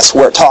studies on this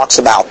where it talks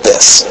about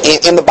this.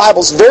 And the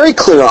Bible's very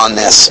clear on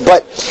this.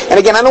 And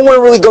again, I don't want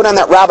to really go down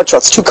that rabbit trail.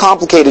 It's too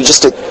complicated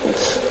just to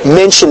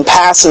mention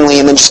passingly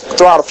and then just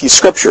throw out a few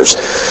scriptures.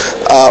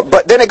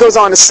 But then it goes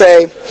on to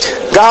say,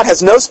 God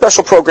has no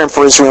special program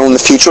for Israel in the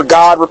future.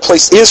 God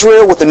replaced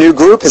Israel with a new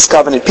group, His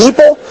covenant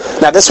people.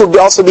 Now this would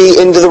also be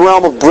into the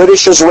realm of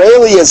British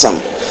Israelism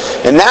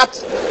and that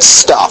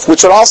stuff,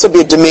 which would also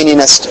be a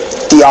dominionist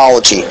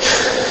theology.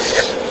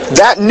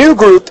 That new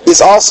group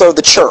is also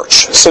the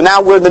church. So now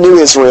we're the new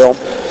Israel.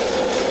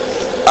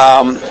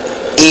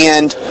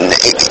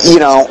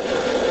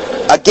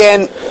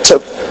 Again,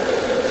 to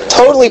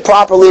totally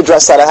properly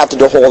address that, I have to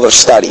do a whole other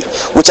study,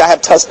 which I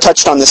have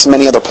touched on this in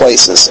many other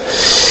places.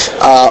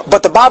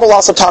 But the Bible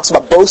also talks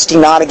about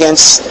boasting not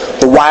against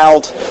the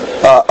wild,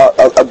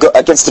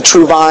 against the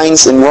true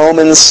vines in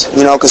Romans,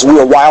 because we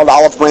are wild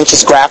olive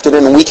branches grafted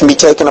in, and we can be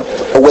taken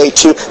away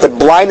too. The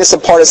blindness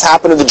in part has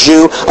happened to the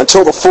Jew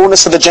until the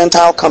fullness of the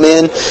Gentile come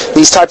in.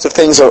 These types of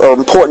things are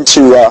important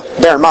to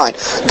bear in mind.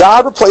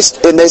 God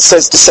replaced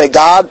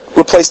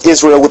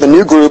Israel with a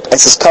new group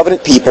as His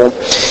covenant people.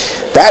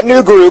 That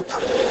new group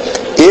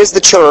is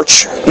the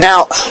church.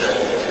 Now,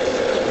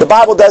 the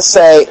Bible does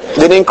say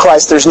that in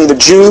Christ there's neither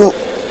Jew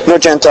nor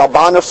Gentile,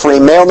 bond nor free,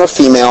 male nor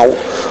female.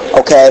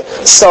 Okay?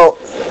 So,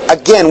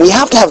 again, we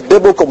have to have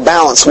biblical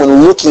balance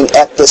when looking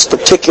at this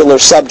particular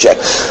subject.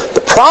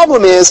 The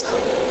problem is,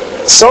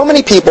 so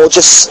many people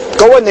just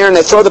go in there and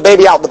they throw the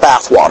baby out in the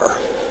bathwater.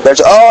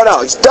 There's, oh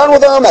no, He's done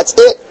with them, that's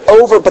it,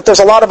 over. But there's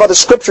a lot of other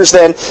scriptures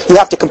then you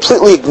have to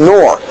completely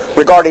ignore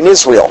regarding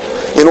Israel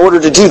in order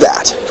to do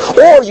that.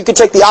 Or you could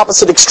take the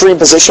opposite extreme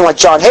position like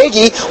John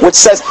Hagee, which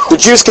says the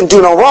Jews can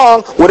do no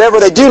wrong, whatever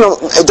they do,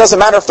 it doesn't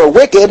matter if they're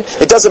wicked,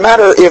 it doesn't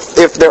matter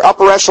if their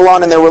upper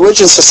echelon in their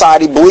religious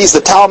society believes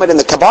the Talmud and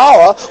the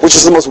Kabbalah, which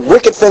is the most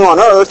wicked thing on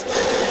earth,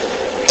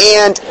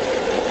 and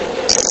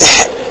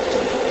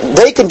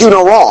they can do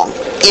no wrong.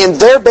 And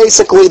they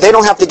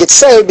don't have to get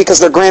saved because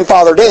they're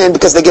grandfathered in,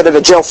 because they get a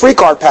jail-free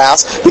card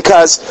pass,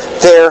 because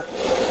they're,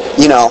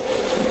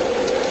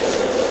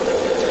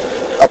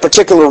 a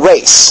particular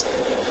race.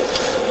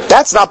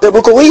 That's not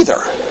biblical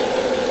either.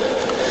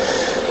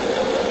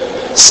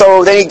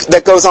 So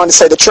that goes on to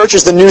say the church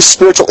is the new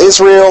spiritual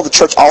Israel. The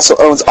church also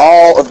owns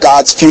all of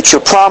God's future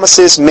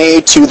promises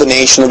made to the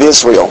nation of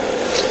Israel.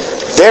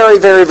 Very,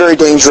 very, very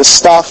dangerous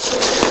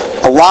stuff.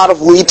 A lot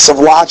of leaps of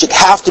logic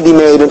have to be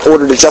made in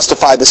order to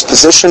justify this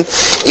position.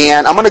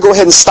 And I'm going to go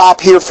ahead and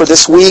stop here for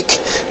this week.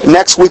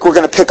 Next week we're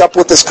going to pick up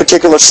with this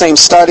particular same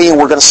study, and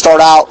we're going to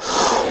start out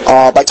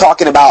by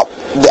talking about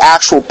the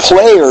actual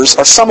players,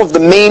 or some of the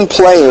main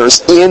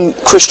players in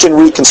Christian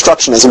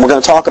Reconstructionism. We're going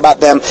to talk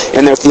about them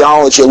and their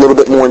theology a little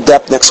bit more in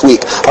depth next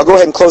week. I'll go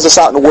ahead and close us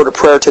out in a word of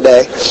prayer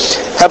today.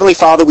 Heavenly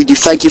Father, we do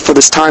thank You for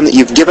this time that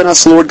You've given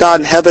us, Lord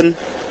God in heaven.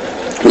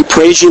 We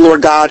praise You,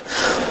 Lord God,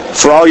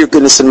 for all Your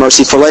goodness and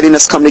mercy, for letting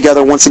us come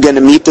together once again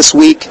to meet this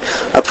week.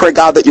 I pray,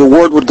 God, that Your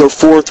word would go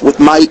forth with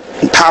might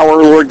and power,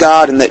 Lord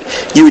God, and that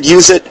You would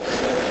use it,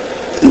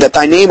 and that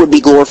Thy name would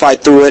be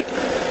glorified through it,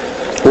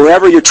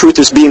 wherever Your truth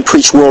is being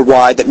preached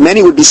worldwide, that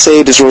many would be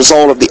saved as a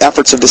result of the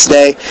efforts of this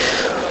day.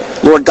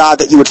 Lord God,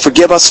 that You would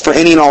forgive us for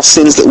any and all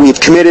sins that we have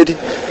committed,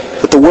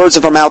 that the words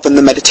of our mouth and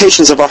the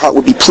meditations of our heart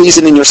would be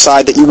pleasing in Your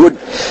sight, that You would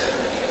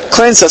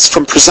cleanse us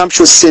from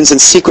presumptuous sins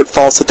and secret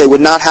faults, that they would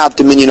not have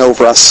dominion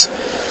over us.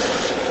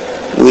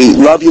 We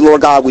love You, Lord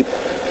God. We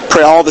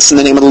pray all this in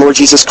the name of the Lord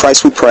Jesus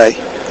Christ, we pray.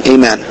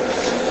 Amen.